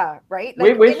 Yeah, right.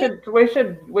 We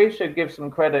should give some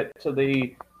credit to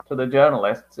the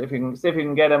journalists if you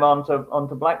can get them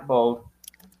onto Blackballed.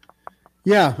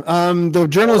 Yeah, the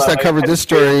journalist that covered this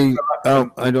story.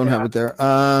 Oh, I don't have it there.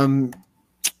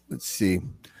 Let's see.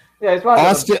 Yeah, it's right.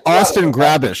 Austin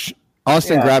Grabish.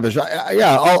 Grabish.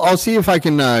 I'll see if I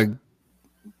can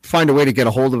find a way to get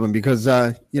a hold of him because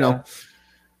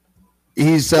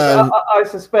he's. I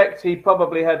suspect he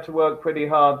probably had to work pretty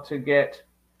hard to get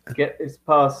this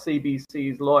past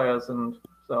CBC's lawyers and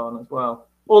so on as well.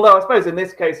 Although I suppose in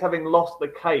this case, having lost the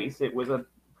case, it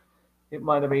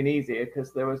might have been easier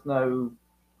because there was no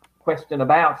question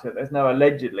about it. There's no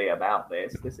allegedly about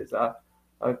this. This is a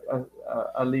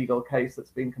legal case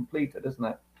that's been completed, isn't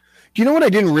it? Do you know what I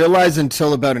didn't realize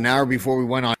until about an hour before we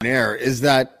went on air is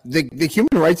that the Human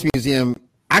Rights Museum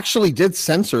actually did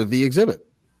censor the exhibit.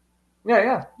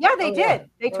 Yeah, they did.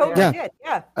 They totally did.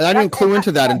 Yeah. I didn't clue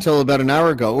into that until about an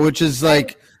hour ago, which is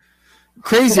like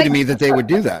crazy to me that they would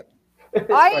do that.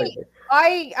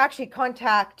 I actually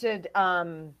contacted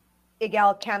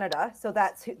Egal Canada, so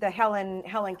that's the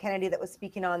Helen Kennedy that was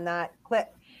speaking on that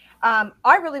clip.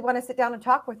 I really want to sit down and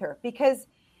talk with her because,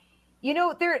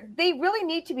 they really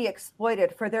need to be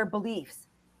exploited for their beliefs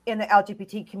in the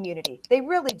LGBT community. They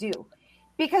really do,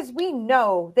 because we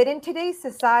know that in today's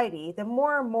society, the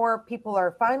more and more people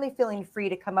are finally feeling free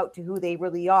to come out to who they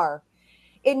really are,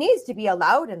 it needs to be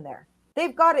allowed in there.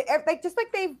 They've got it, just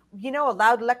like they've,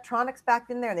 allowed electronics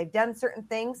back in there and they've done certain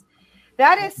things.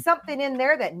 That is something in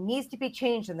there that needs to be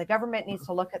changed, and the government needs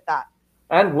to look at that.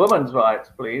 And women's rights,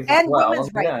 please. And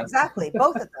women's rights, exactly,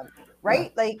 both of them,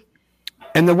 right?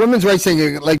 And the women's rights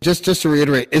thing, just to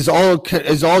reiterate, is all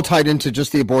tied into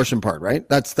just the abortion part, right?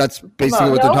 That's basically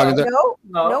what they're talking about.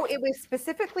 No, it was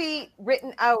specifically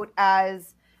written out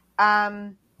as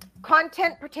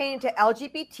content pertaining to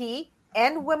LGBT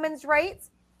and women's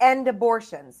rights and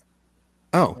abortions.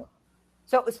 Oh.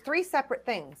 So it was 3 separate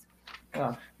things.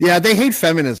 Yeah, they hate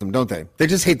feminism, don't they? They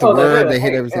just hate the word. They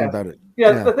hate everything about it.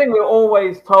 Yeah, the thing we're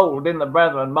always told in the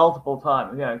Brethren multiple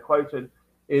times, quoted,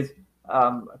 is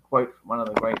a quote from one of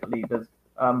the great leaders: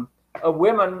 "A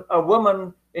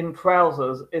woman in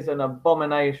trousers is an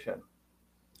abomination."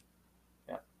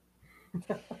 Yeah.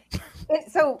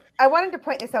 So I wanted to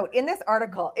point this out in this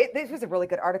article. This was a really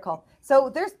good article. So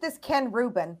there's this Ken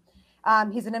Rubin.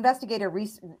 He's an investigative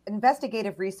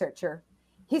researcher.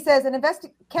 He says,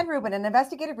 Ken Rubin, an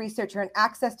investigative researcher and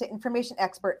access to information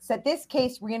expert, said this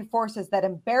case reinforces that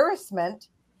embarrassment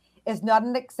is not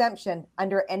an exemption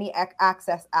under any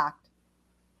Access Act.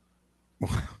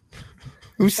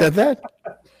 Who said that?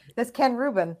 This Ken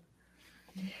Rubin.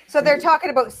 So they're talking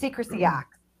about Secrecy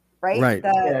Act, right? Right.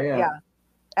 Yeah.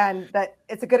 And that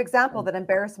it's a good example that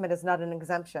embarrassment is not an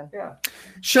exemption. Yeah.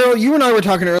 Cheryl, you and I were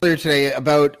talking earlier today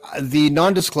about the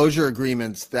non-disclosure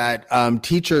agreements that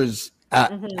teachers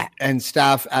and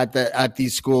staff at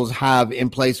these schools have in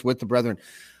place with the Brethren.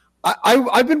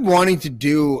 I've been wanting to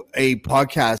do a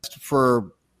podcast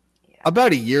for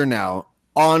about a year now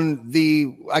on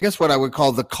what I would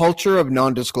call the culture of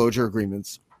non-disclosure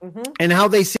agreements and how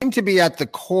they seem to be at the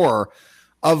core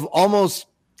of almost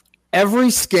every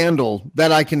scandal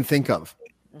that I can think of,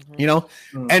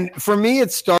 and for me,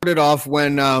 it started off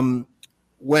when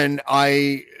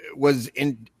I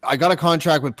got a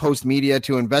contract with Post Media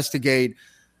to investigate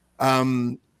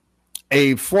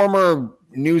a former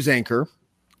news anchor,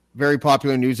 very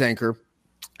popular news anchor,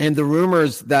 and the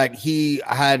rumors that he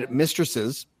had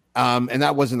mistresses, and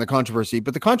that wasn't the controversy,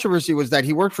 but the controversy was that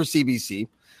he worked for CBC.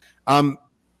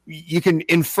 You can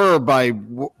infer by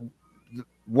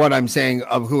what I'm saying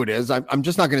of who it is. I'm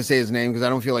just not going to say his name because I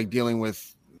don't feel like dealing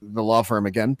with the law firm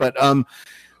again. But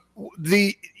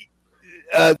the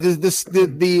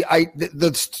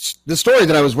story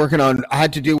that I was working on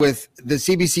had to do with the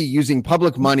CBC using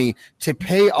public money to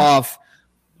pay off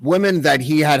women that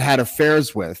he had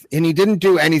affairs with, and he didn't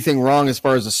do anything wrong as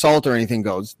far as assault or anything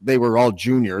goes. They were all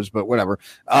juniors, but whatever.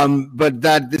 But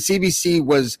that the CBC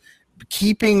was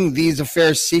keeping these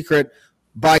affairs secret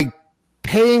by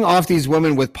paying off these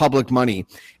women with public money,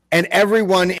 and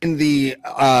everyone in the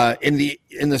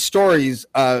stories,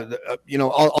 all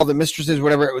the mistresses,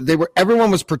 whatever,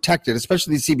 everyone was protected,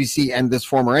 especially the CBC and this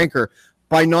former anchor,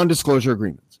 by non-disclosure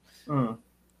agreements.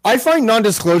 I find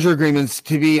non-disclosure agreements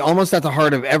to be almost at the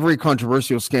heart of every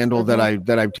controversial scandal that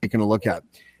I've taken a look at,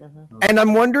 and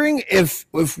I'm wondering if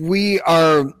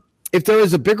there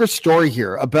is a bigger story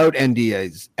here about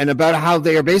NDAs and about how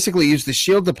they are basically used to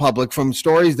shield the public from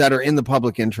stories that are in the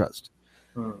public interest.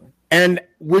 And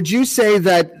would you say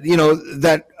that,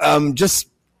 just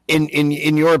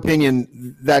in your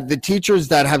opinion, that the teachers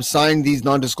that have signed these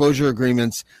non-disclosure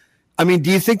agreements, I mean,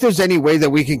 do you think there's any way that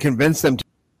we can convince them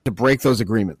to break those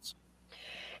agreements?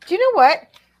 Do you know what?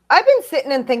 I've been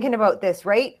sitting and thinking about this,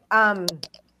 right?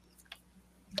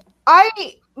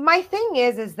 My thing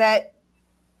is that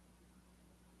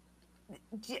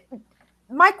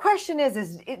my question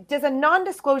is does a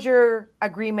non-disclosure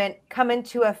agreement come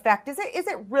into effect? Does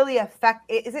it really affect?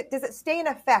 Does it stay in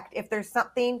effect if there's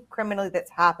something criminally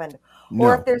that's happened,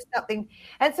 or if there's something?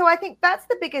 And so I think that's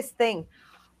the biggest thing.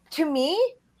 To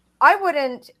me, I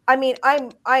wouldn't. I mean,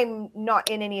 I'm not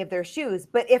in any of their shoes,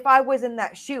 but if I was in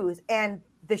that shoes and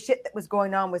the shit that was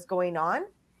going on,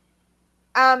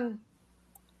 I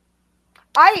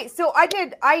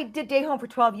did day home for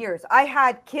 12 years. I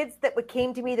had kids that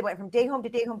came to me. They went from day home to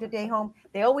day home to day home.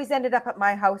 They always ended up at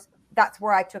my house. That's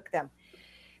where I took them.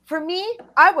 For me,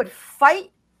 I would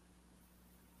fight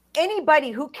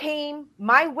anybody who came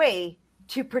my way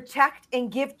to protect and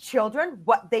give children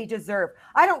what they deserve.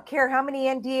 I don't care how many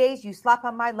NDAs you slap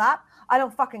on my lap. I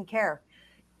don't fucking care.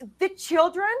 The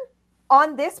children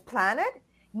on this planet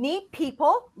need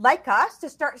people like us to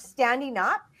start standing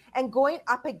up and going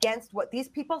up against what these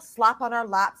people slap on our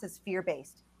laps is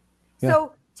fear-based. Yeah.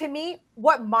 So to me,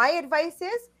 what my advice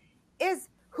is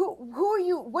who are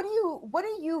you? What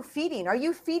are you feeding? Are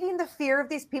you feeding the fear of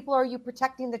these people, or are you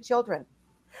protecting the children?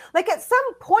 Like, at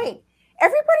some point,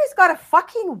 everybody's got to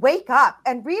fucking wake up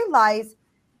and realize,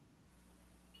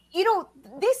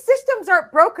 these systems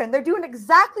aren't broken. They're doing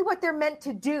exactly what they're meant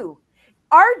to do.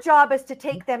 Our job is to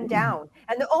take them down.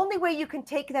 And the only way you can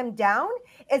take them down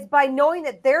is by knowing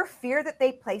that their fear that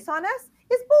they place on us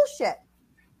is bullshit.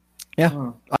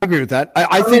 Yeah, I agree with that.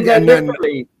 I think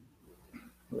think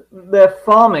they're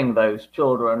farming those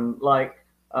children like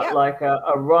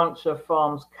a rancher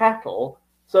farms cattle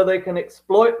so they can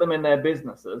exploit them in their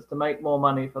businesses to make more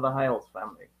money for the Hales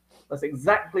family. That's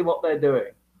exactly what they're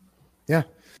doing. Yeah.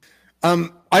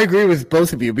 I agree with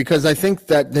both of you, because I think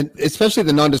that especially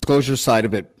the non-disclosure side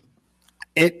of it,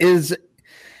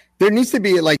 there needs to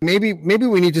be like, maybe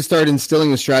we need to start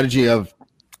instilling a strategy of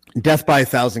death by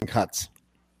 1,000 cuts.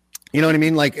 You know what I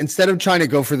mean? Like, instead of trying to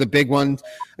go for the big ones,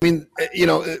 I mean,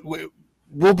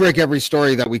 we'll break every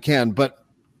story that we can, but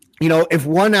if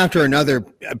one after another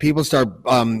people start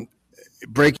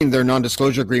breaking their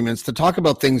non-disclosure agreements to talk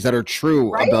about things that are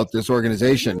true about this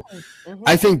organization,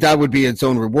 I think that would be its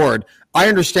own reward. I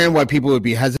understand why people would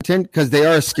be hesitant, because they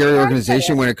are a scary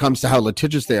organization when it comes to how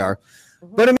litigious they are.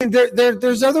 But I mean,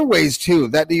 there's other ways too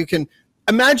that you can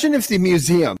imagine. If the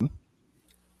museum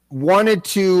wanted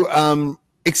to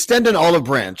extend an olive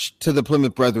branch to the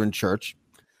Plymouth Brethren Church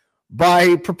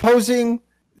by proposing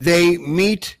they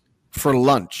meet for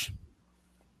lunch,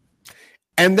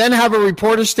 and then have a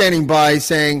reporter standing by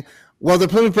saying, well, the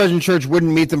Plymouth Brethren Church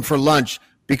wouldn't meet them for lunch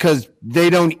because they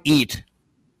don't eat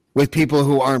with people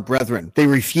who aren't brethren. They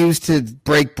refuse to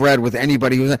break bread with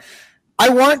anybody who's not. I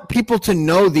want people to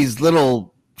know these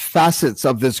little facets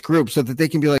of this group so that they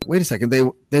can be like, wait a second,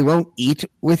 they won't eat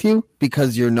with you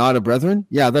because you're not a brethren?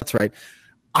 Yeah, that's right.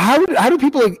 How do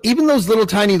people, even those little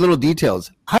tiny little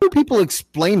details, how do people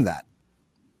explain that?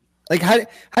 Like,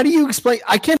 how do you explain?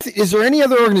 Is there any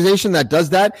other organization that does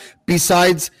that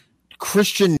besides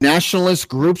Christian nationalist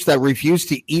groups that refuse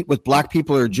to eat with black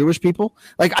people or Jewish people?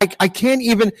 Like, I can't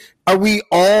even, are we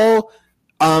all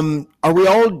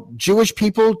Jewish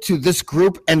people to this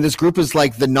group, and this group is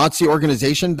like the Nazi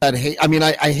organization that hate? I mean,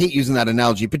 I hate using that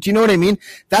analogy, but do you know what I mean?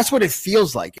 That's what it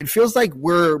feels like. It feels like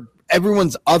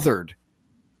everyone's othered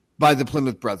by the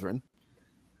Plymouth Brethren.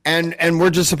 And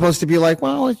we're just supposed to be like,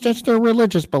 well, it's just their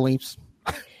religious beliefs.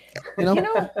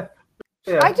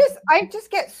 Yeah. I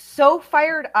just get so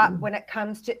fired up when it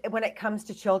comes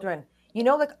to children.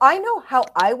 Like, I know how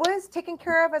I was taken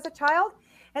care of as a child,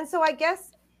 and so I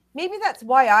guess maybe that's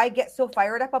why I get so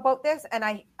fired up about this. And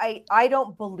I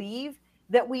don't believe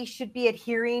that we should be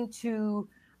adhering to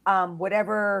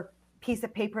whatever piece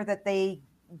of paper that they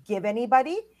give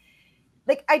anybody.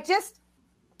 Like,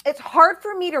 it's hard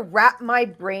for me to wrap my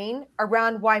brain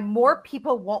around why more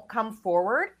people won't come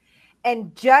forward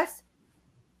and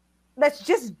let's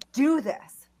just do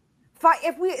this.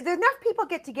 If enough people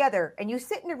get together and you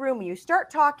sit in a room and you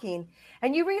start talking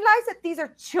and you realize that these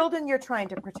are children you're trying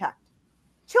to protect.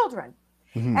 Children.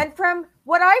 Mm-hmm. And from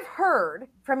what I've heard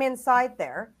from inside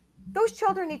there, those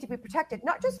children need to be protected,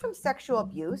 not just from sexual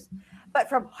abuse, but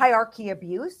from hierarchy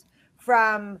abuse,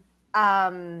 from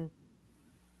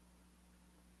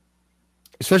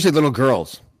especially little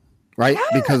girls, right?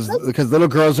 Yeah, because little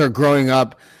girls are growing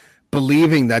up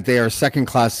believing that they are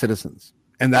second-class citizens,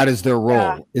 and that is their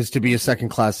role, is to be a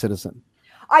second-class citizen.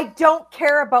 I don't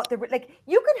care about you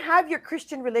can have your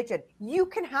Christian religion. You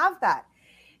can have that.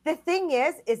 the thing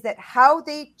is that how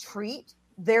they treat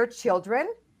their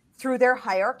children through their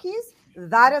hierarchies,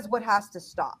 that is what has to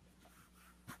stop.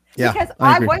 Yeah, because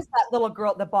I was that little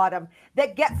girl at the bottom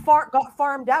that got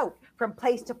farmed out from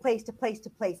place to place to place to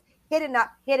place, hidden up.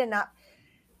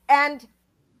 And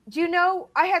do you know,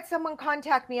 I had someone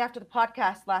contact me after the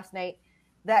podcast last night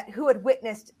who had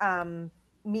witnessed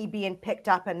me being picked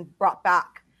up and brought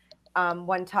back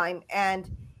one time. And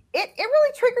it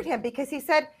really triggered him because he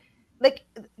said,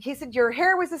 your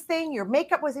hair was this thing, your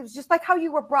makeup it was just like how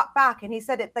you were brought back. And he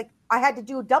said it like I had to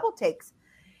do double takes.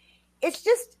 It's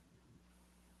just,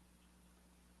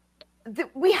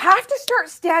 we have to start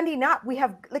standing up.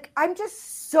 I'm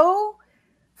just so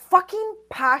fucking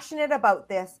passionate about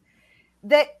this,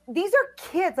 that these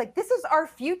are kids. Like, this is our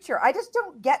future. I just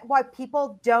don't get why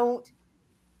people don't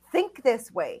think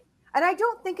this way. And I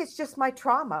don't think it's just my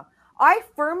trauma. I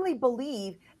firmly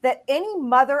believe that any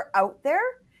mother out there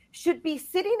should be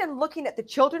sitting and looking at the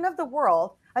children of the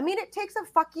world. I mean, it takes a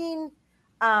fucking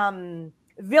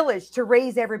village to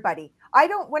raise everybody.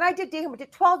 When I did day home, I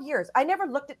did 12 years. I never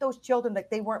looked at those children like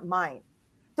they weren't mine.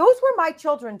 Those were my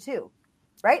children too,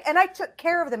 right? And I took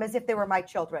care of them as if they were my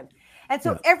children. And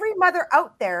so every mother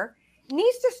out there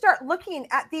needs to start looking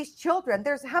at these children.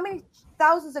 There's how many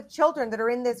thousands of children that are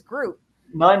in this group?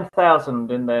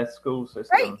 9,000 in their school system.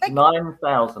 Right, like,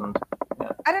 9,000.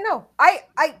 Yeah. I don't know.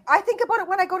 I think about it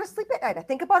when I go to sleep at night. I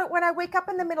think about it when I wake up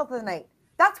in the middle of the night.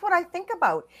 That's what I think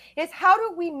about, is how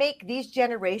do we make these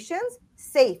generations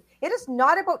safe? It is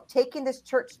not about taking this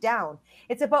church down.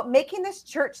 It's about making this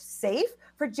church safe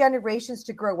for generations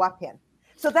to grow up in.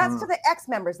 So that's to the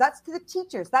ex-members, that's to the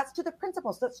teachers, that's to the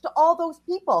principals, that's to all those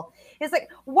people. It's like,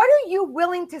 what are you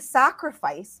willing to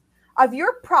sacrifice of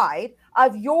your pride,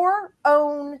 of your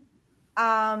own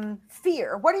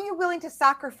fear? What are you willing to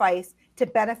sacrifice to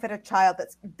benefit a child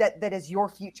that is your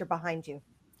future behind you?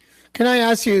 Can I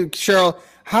ask you, Cheryl,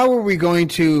 how are we going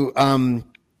to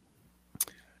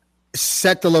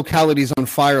set the localities on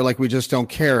fire like we just don't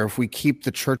care if we keep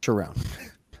the church around?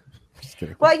 Just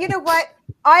kidding. Well, you know what?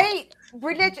 I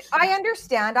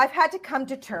understand. I've had to come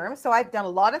to terms. So I've done a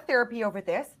lot of therapy over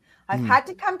this. I've had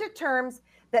to come to terms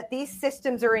that these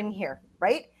systems are in here,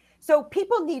 right? So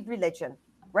people need religion,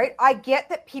 right? I get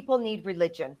that people need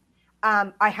religion.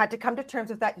 I had to come to terms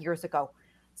with that years ago.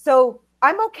 So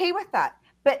I'm okay with that.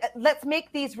 But let's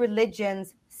make these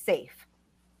religions safe.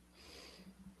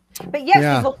 But yes,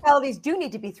 these localities do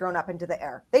need to be thrown up into the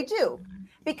air. They do,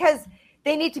 because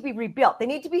they need to be rebuilt. They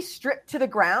need to be stripped to the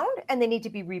ground, and they need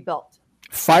to be rebuilt.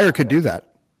 Fire could do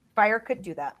that. Fire could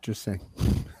do that. Just saying.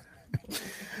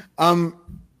 I'm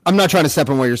not trying to step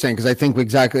on what you're saying, because I think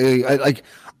exactly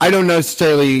I don't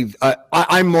necessarily.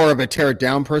 I'm more of a tear it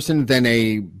down person than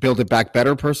a build it back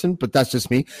better person, but that's just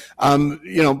me.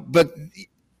 But.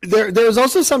 There's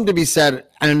also something to be said,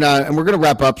 and we're going to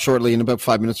wrap up shortly in about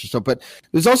 5 minutes or so, but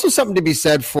there's also something to be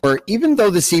said for, even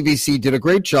though the CBC did a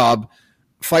great job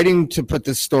fighting to put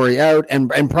this story out,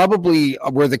 and probably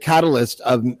were the catalyst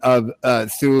of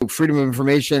through freedom of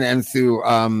information and through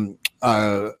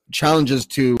challenges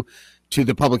to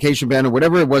the publication ban or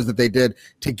whatever it was that they did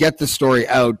to get the story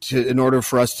out in order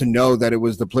for us to know that it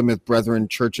was the Plymouth Brethren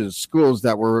Church's schools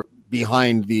that were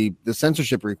behind the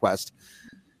censorship request.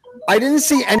 I didn't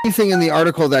see anything in the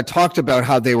article that talked about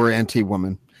how they were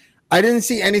anti-woman. I didn't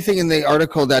see anything in the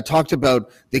article that talked about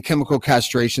the chemical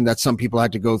castration that some people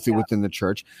had to go through within the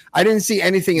church. I didn't see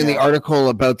anything in the article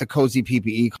about the cozy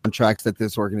PPE contracts that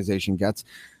this organization gets.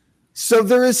 So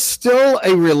there is still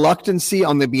a reluctancy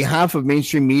on the behalf of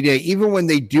mainstream media, even when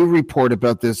they do report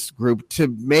about this group, to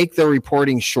make their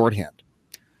reporting shorthand.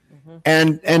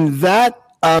 And that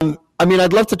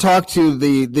I'd love to talk to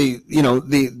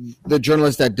the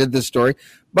journalist that did this story,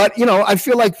 but I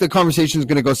feel like the conversation is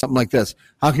going to go something like this: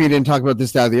 how come you didn't talk about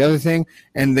this, that, or the other thing?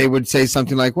 And they would say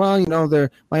something like, "Well,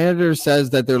 my editor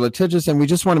says that they're litigious, and we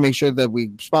just want to make sure that we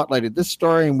spotlighted this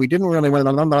story, and we didn't really want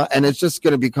to." And it's just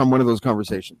going to become one of those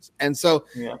conversations. And so,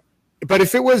 but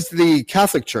if it was the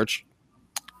Catholic Church,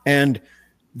 and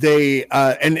they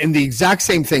and the exact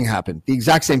same thing happened,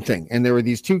 and there were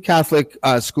these two Catholic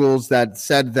schools that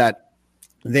said that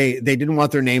they didn't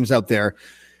want their names out there,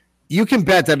 you can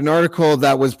bet that an article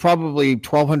that was probably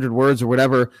 1,200 words or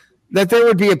whatever, that there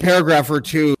would be a paragraph or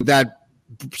two that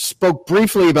spoke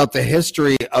briefly about the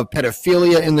history of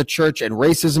pedophilia in the church and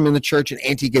racism in the church and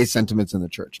anti-gay sentiments in the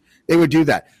church. They would do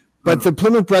that. But the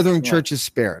Plymouth Brethren Church is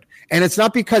spared. And it's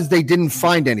not because they didn't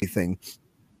find anything.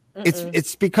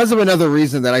 It's because of another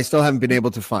reason that I still haven't been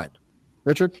able to find.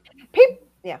 Richard?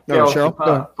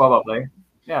 Cheryl? Probably.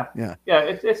 Yeah.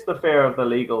 It's the fear of the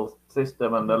legal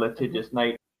system and the litigious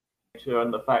nature,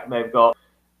 and the fact they've got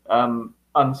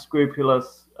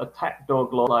unscrupulous attack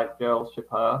dog law like Cheryl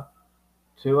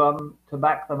to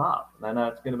back them up. And I know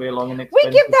it's going to be a long and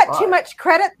expensive We give that fight. too much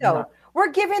credit, though. Yeah.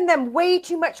 We're giving them way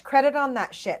too much credit on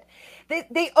that shit.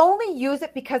 They only use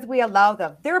it because we allow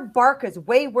them. Their bark is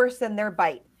way worse than their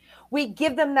bite. We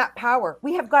give them that power.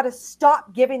 We have got to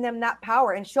stop giving them that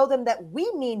power and show them that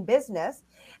we mean business,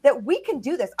 that we can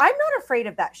do this. I'm not afraid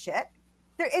of that shit.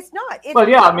 It's not. Well,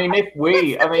 yeah, I mean, if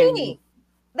we're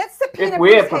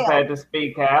prepared to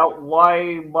speak out,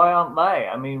 why aren't they?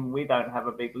 I mean, we don't have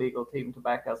a big legal team to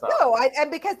back us up. No,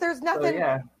 and because there's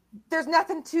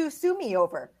nothing to sue me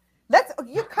over.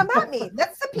 You come at me.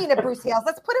 Let's subpoena Bruce Hales.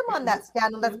 Let's put him on that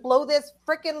stand and let's blow this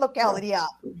freaking locality up.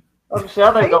 I'm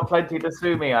sure they've got plenty to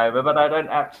sue me over, but I don't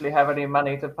actually have any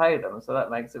money to pay them, so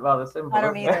that makes it rather simple. I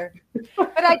don't either.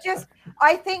 But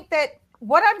I think that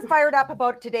what I'm fired up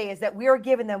about today is that we are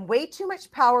giving them way too much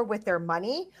power with their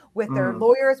money, with their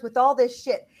lawyers, with all this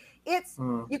shit. It's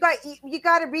you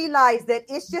got to realize that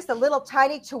it's just a little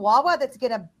tiny chihuahua that's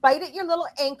going to bite at your little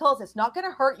ankles. It's not going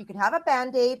to hurt. You can have a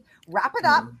Band-Aid, wrap it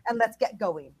up, and let's get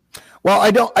going. Well,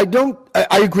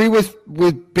 I agree with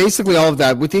basically all of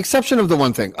that, with the exception of the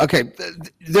one thing. Okay,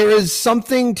 there is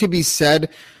something to be said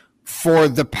for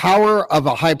the power of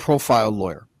a high-profile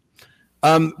lawyer.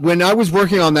 When I was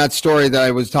working on that story that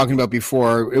I was talking about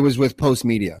before, it was with Post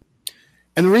Media.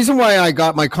 And the reason why I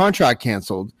got my contract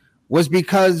canceled was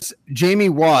because Jamie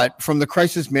Watt from the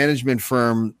crisis management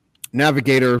firm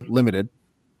Navigator Limited,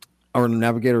 or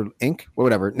Navigator Inc.,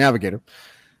 whatever, Navigator,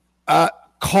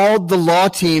 called the law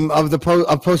team of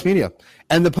Post Media.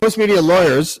 And the Post Media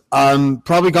lawyers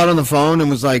probably got on the phone and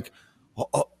was like,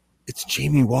 oh, it's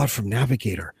Jamie Watt from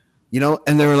Navigator, and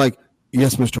they were like,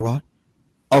 yes, Mr. Watt.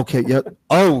 Okay, yeah.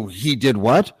 Oh, he did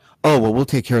what? Oh, well, we'll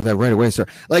take care of that right away, sir.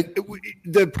 Like,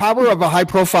 the power of a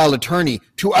high-profile attorney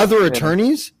to other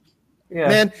attorneys,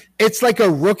 man, it's like a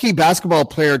rookie basketball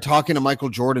player talking to Michael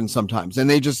Jordan sometimes, and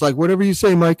they just like, whatever you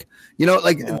say, Mike.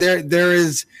 There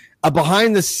is a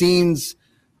behind-the-scenes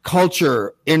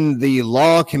culture in the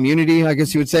law community, I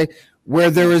guess you would say, where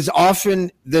there is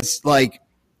often this,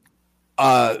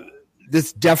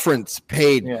 this deference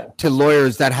paid to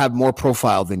lawyers that have more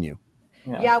profile than you.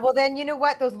 Yeah, well, then you know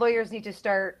what? Those lawyers need to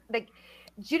start. Do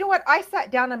you know what? I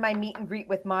sat down on my meet and greet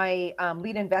with my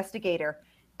lead investigator,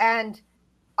 and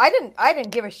I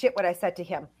didn't give a shit what I said to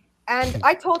him. And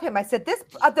I told him, I said,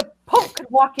 the Pope could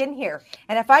walk in here,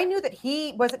 and if I knew that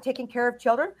he wasn't taking care of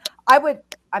children, I would.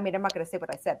 I mean, I'm not going to say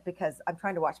what I said because I'm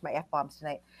trying to watch my F-bombs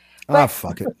tonight. But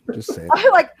fuck it, just say it. I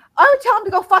would tell him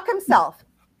to go fuck himself.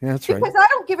 Yeah, that's right. Because I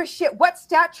don't give a shit what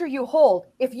stature you hold.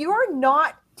 If you are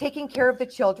not taking care of the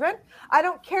children, I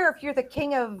don't care if you're the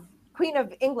Queen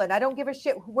of England. I don't give a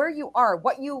shit where you are,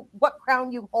 what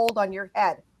crown you hold on your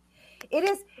head.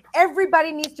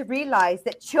 Everybody needs to realize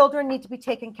that children need to be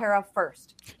taken care of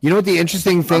first. You know what the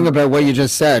interesting thing about what you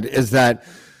just said is that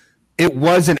it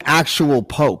was an actual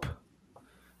pope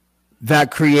that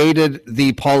created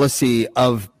the policy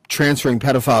of transferring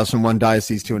pedophiles from one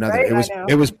diocese to another. Right,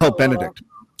 it was Pope Benedict.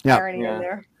 Yeah. Irony in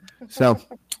there. So,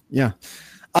 yeah.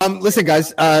 Listen,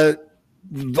 guys, I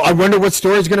wonder what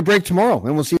story is going to break tomorrow,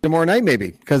 and we'll see you tomorrow night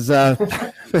maybe, because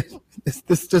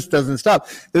this just doesn't stop.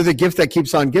 There's a gift that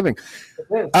keeps on giving.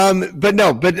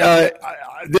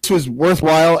 This was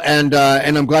worthwhile, and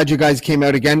I'm glad you guys came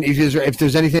out again. If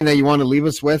there's anything that you want to leave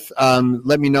us with,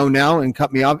 let me know now and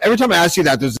cut me off. Every time I ask you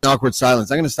that, there's an awkward silence.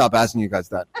 I'm going to stop asking you guys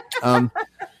that.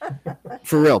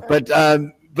 For real.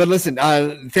 But listen,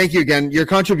 thank you again. Your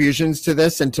contributions to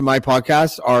this and to my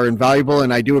podcast are invaluable,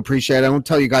 and I do appreciate it. I won't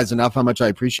tell you guys enough how much I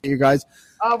appreciate you guys.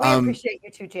 Oh, we appreciate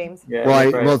you too, James. Yeah,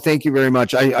 well, thank you very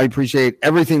much. I appreciate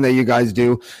everything that you guys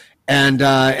do, and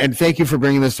thank you for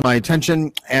bringing this to my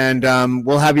attention. And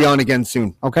we'll have you on again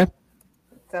soon. Okay.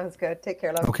 Sounds good. Take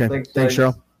care, love. Okay. Thanks,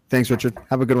 Cheryl. Thanks, Richard.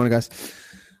 Have a good one, guys.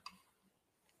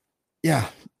 Yeah.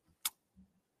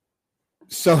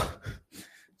 So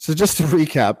just to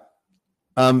recap.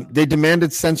 They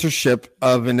demanded censorship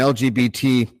of an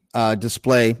LGBT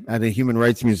display at a human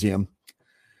rights museum,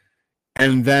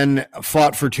 and then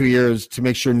fought for 2 years to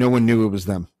make sure no one knew it was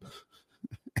them.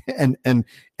 And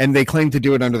they claimed to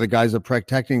do it under the guise of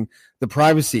protecting the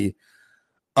privacy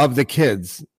of the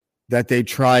kids that they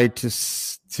tried to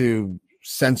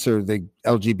censor the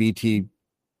LGBT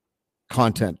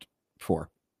content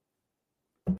for,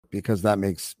 because that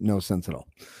makes no sense at all.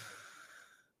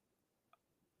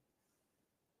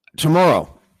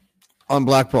 Tomorrow on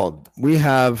Blackballed, we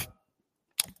have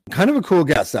kind of a cool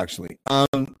guest, actually.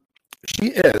 She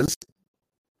is...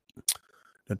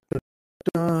 I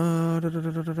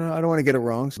don't want to get it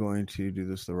wrong, so I'm going to do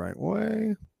this the right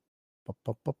way.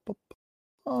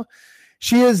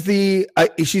 She is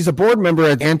she's a board member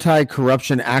at the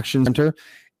Anti-Corruption Action Center,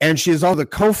 and she is also the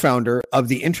co-founder of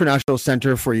the International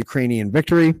Center for Ukrainian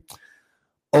Victory.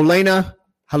 Olena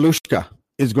Halushka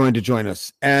is going to join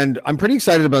us, and I'm pretty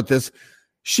excited about this.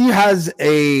 She has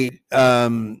a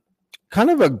kind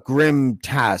of a grim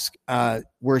task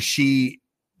where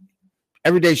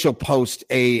every day she'll post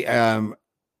a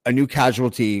new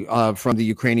casualty from the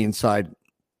Ukrainian side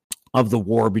of the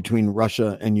war between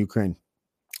Russia and Ukraine.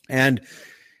 And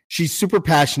she's super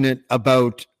passionate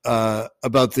about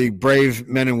the brave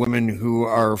men and women who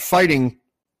are fighting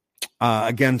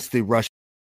against the Russians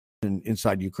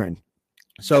inside Ukraine.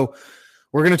 So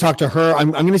we're going to talk to her.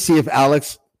 I'm going to see if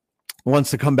Alex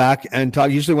wants to come back and talk.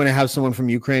 Usually when I have someone from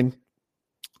Ukraine,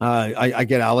 I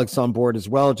get Alex on board as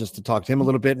well, just to talk to him a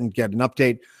little bit and get an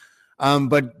update.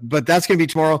 But that's going to be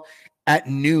tomorrow at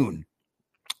noon.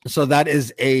 So that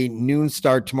is a noon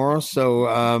start tomorrow. So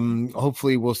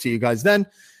hopefully we'll see you guys then.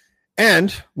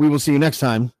 And we will see you next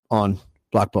time on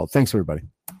Black Ball. Thanks, everybody.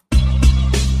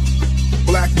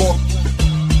 Blackmore.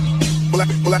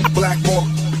 Blackmore. Blackmore.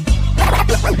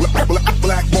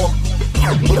 Blackmore.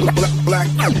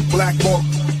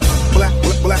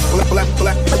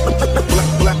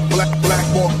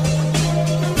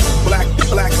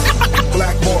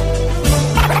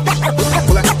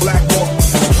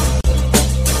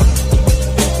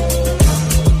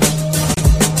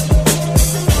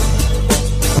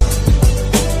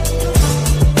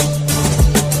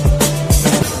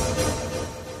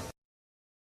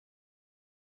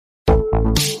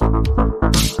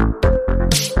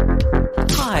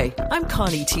 Hi, I'm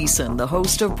Connie Thiessen, the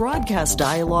host of Broadcast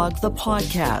Dialogue, the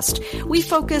podcast. We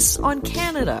focus on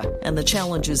Canada and the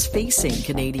challenges facing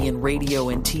Canadian radio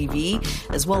and TV,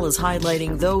 as well as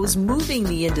highlighting those moving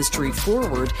the industry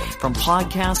forward from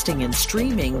podcasting and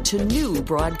streaming to new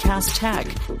broadcast tech.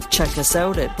 Check us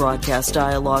out at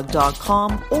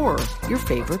broadcastdialogue.com or your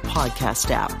favorite podcast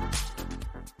app.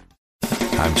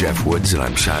 I'm Jeff Woods, and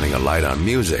I'm shining a light on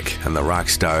music and the rock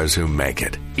stars who make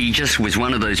it. He just was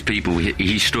one of those people,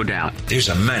 he stood out. He was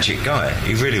a magic guy.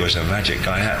 He really was a magic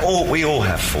guy. We all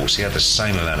have faults. He had the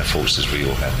same amount of faults as we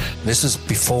all had. This was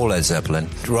before Led Zeppelin.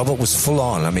 Robert was full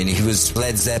on. I mean, he was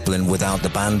Led Zeppelin without the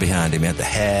band behind him. He had the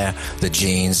hair, the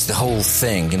jeans, the whole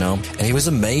thing, and he was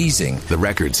amazing. The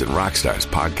Records and Rockstars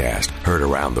podcast, heard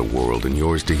around the world and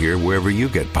yours to hear wherever you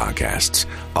get podcasts.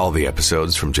 All the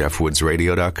episodes from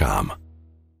JeffWoodsRadio.com.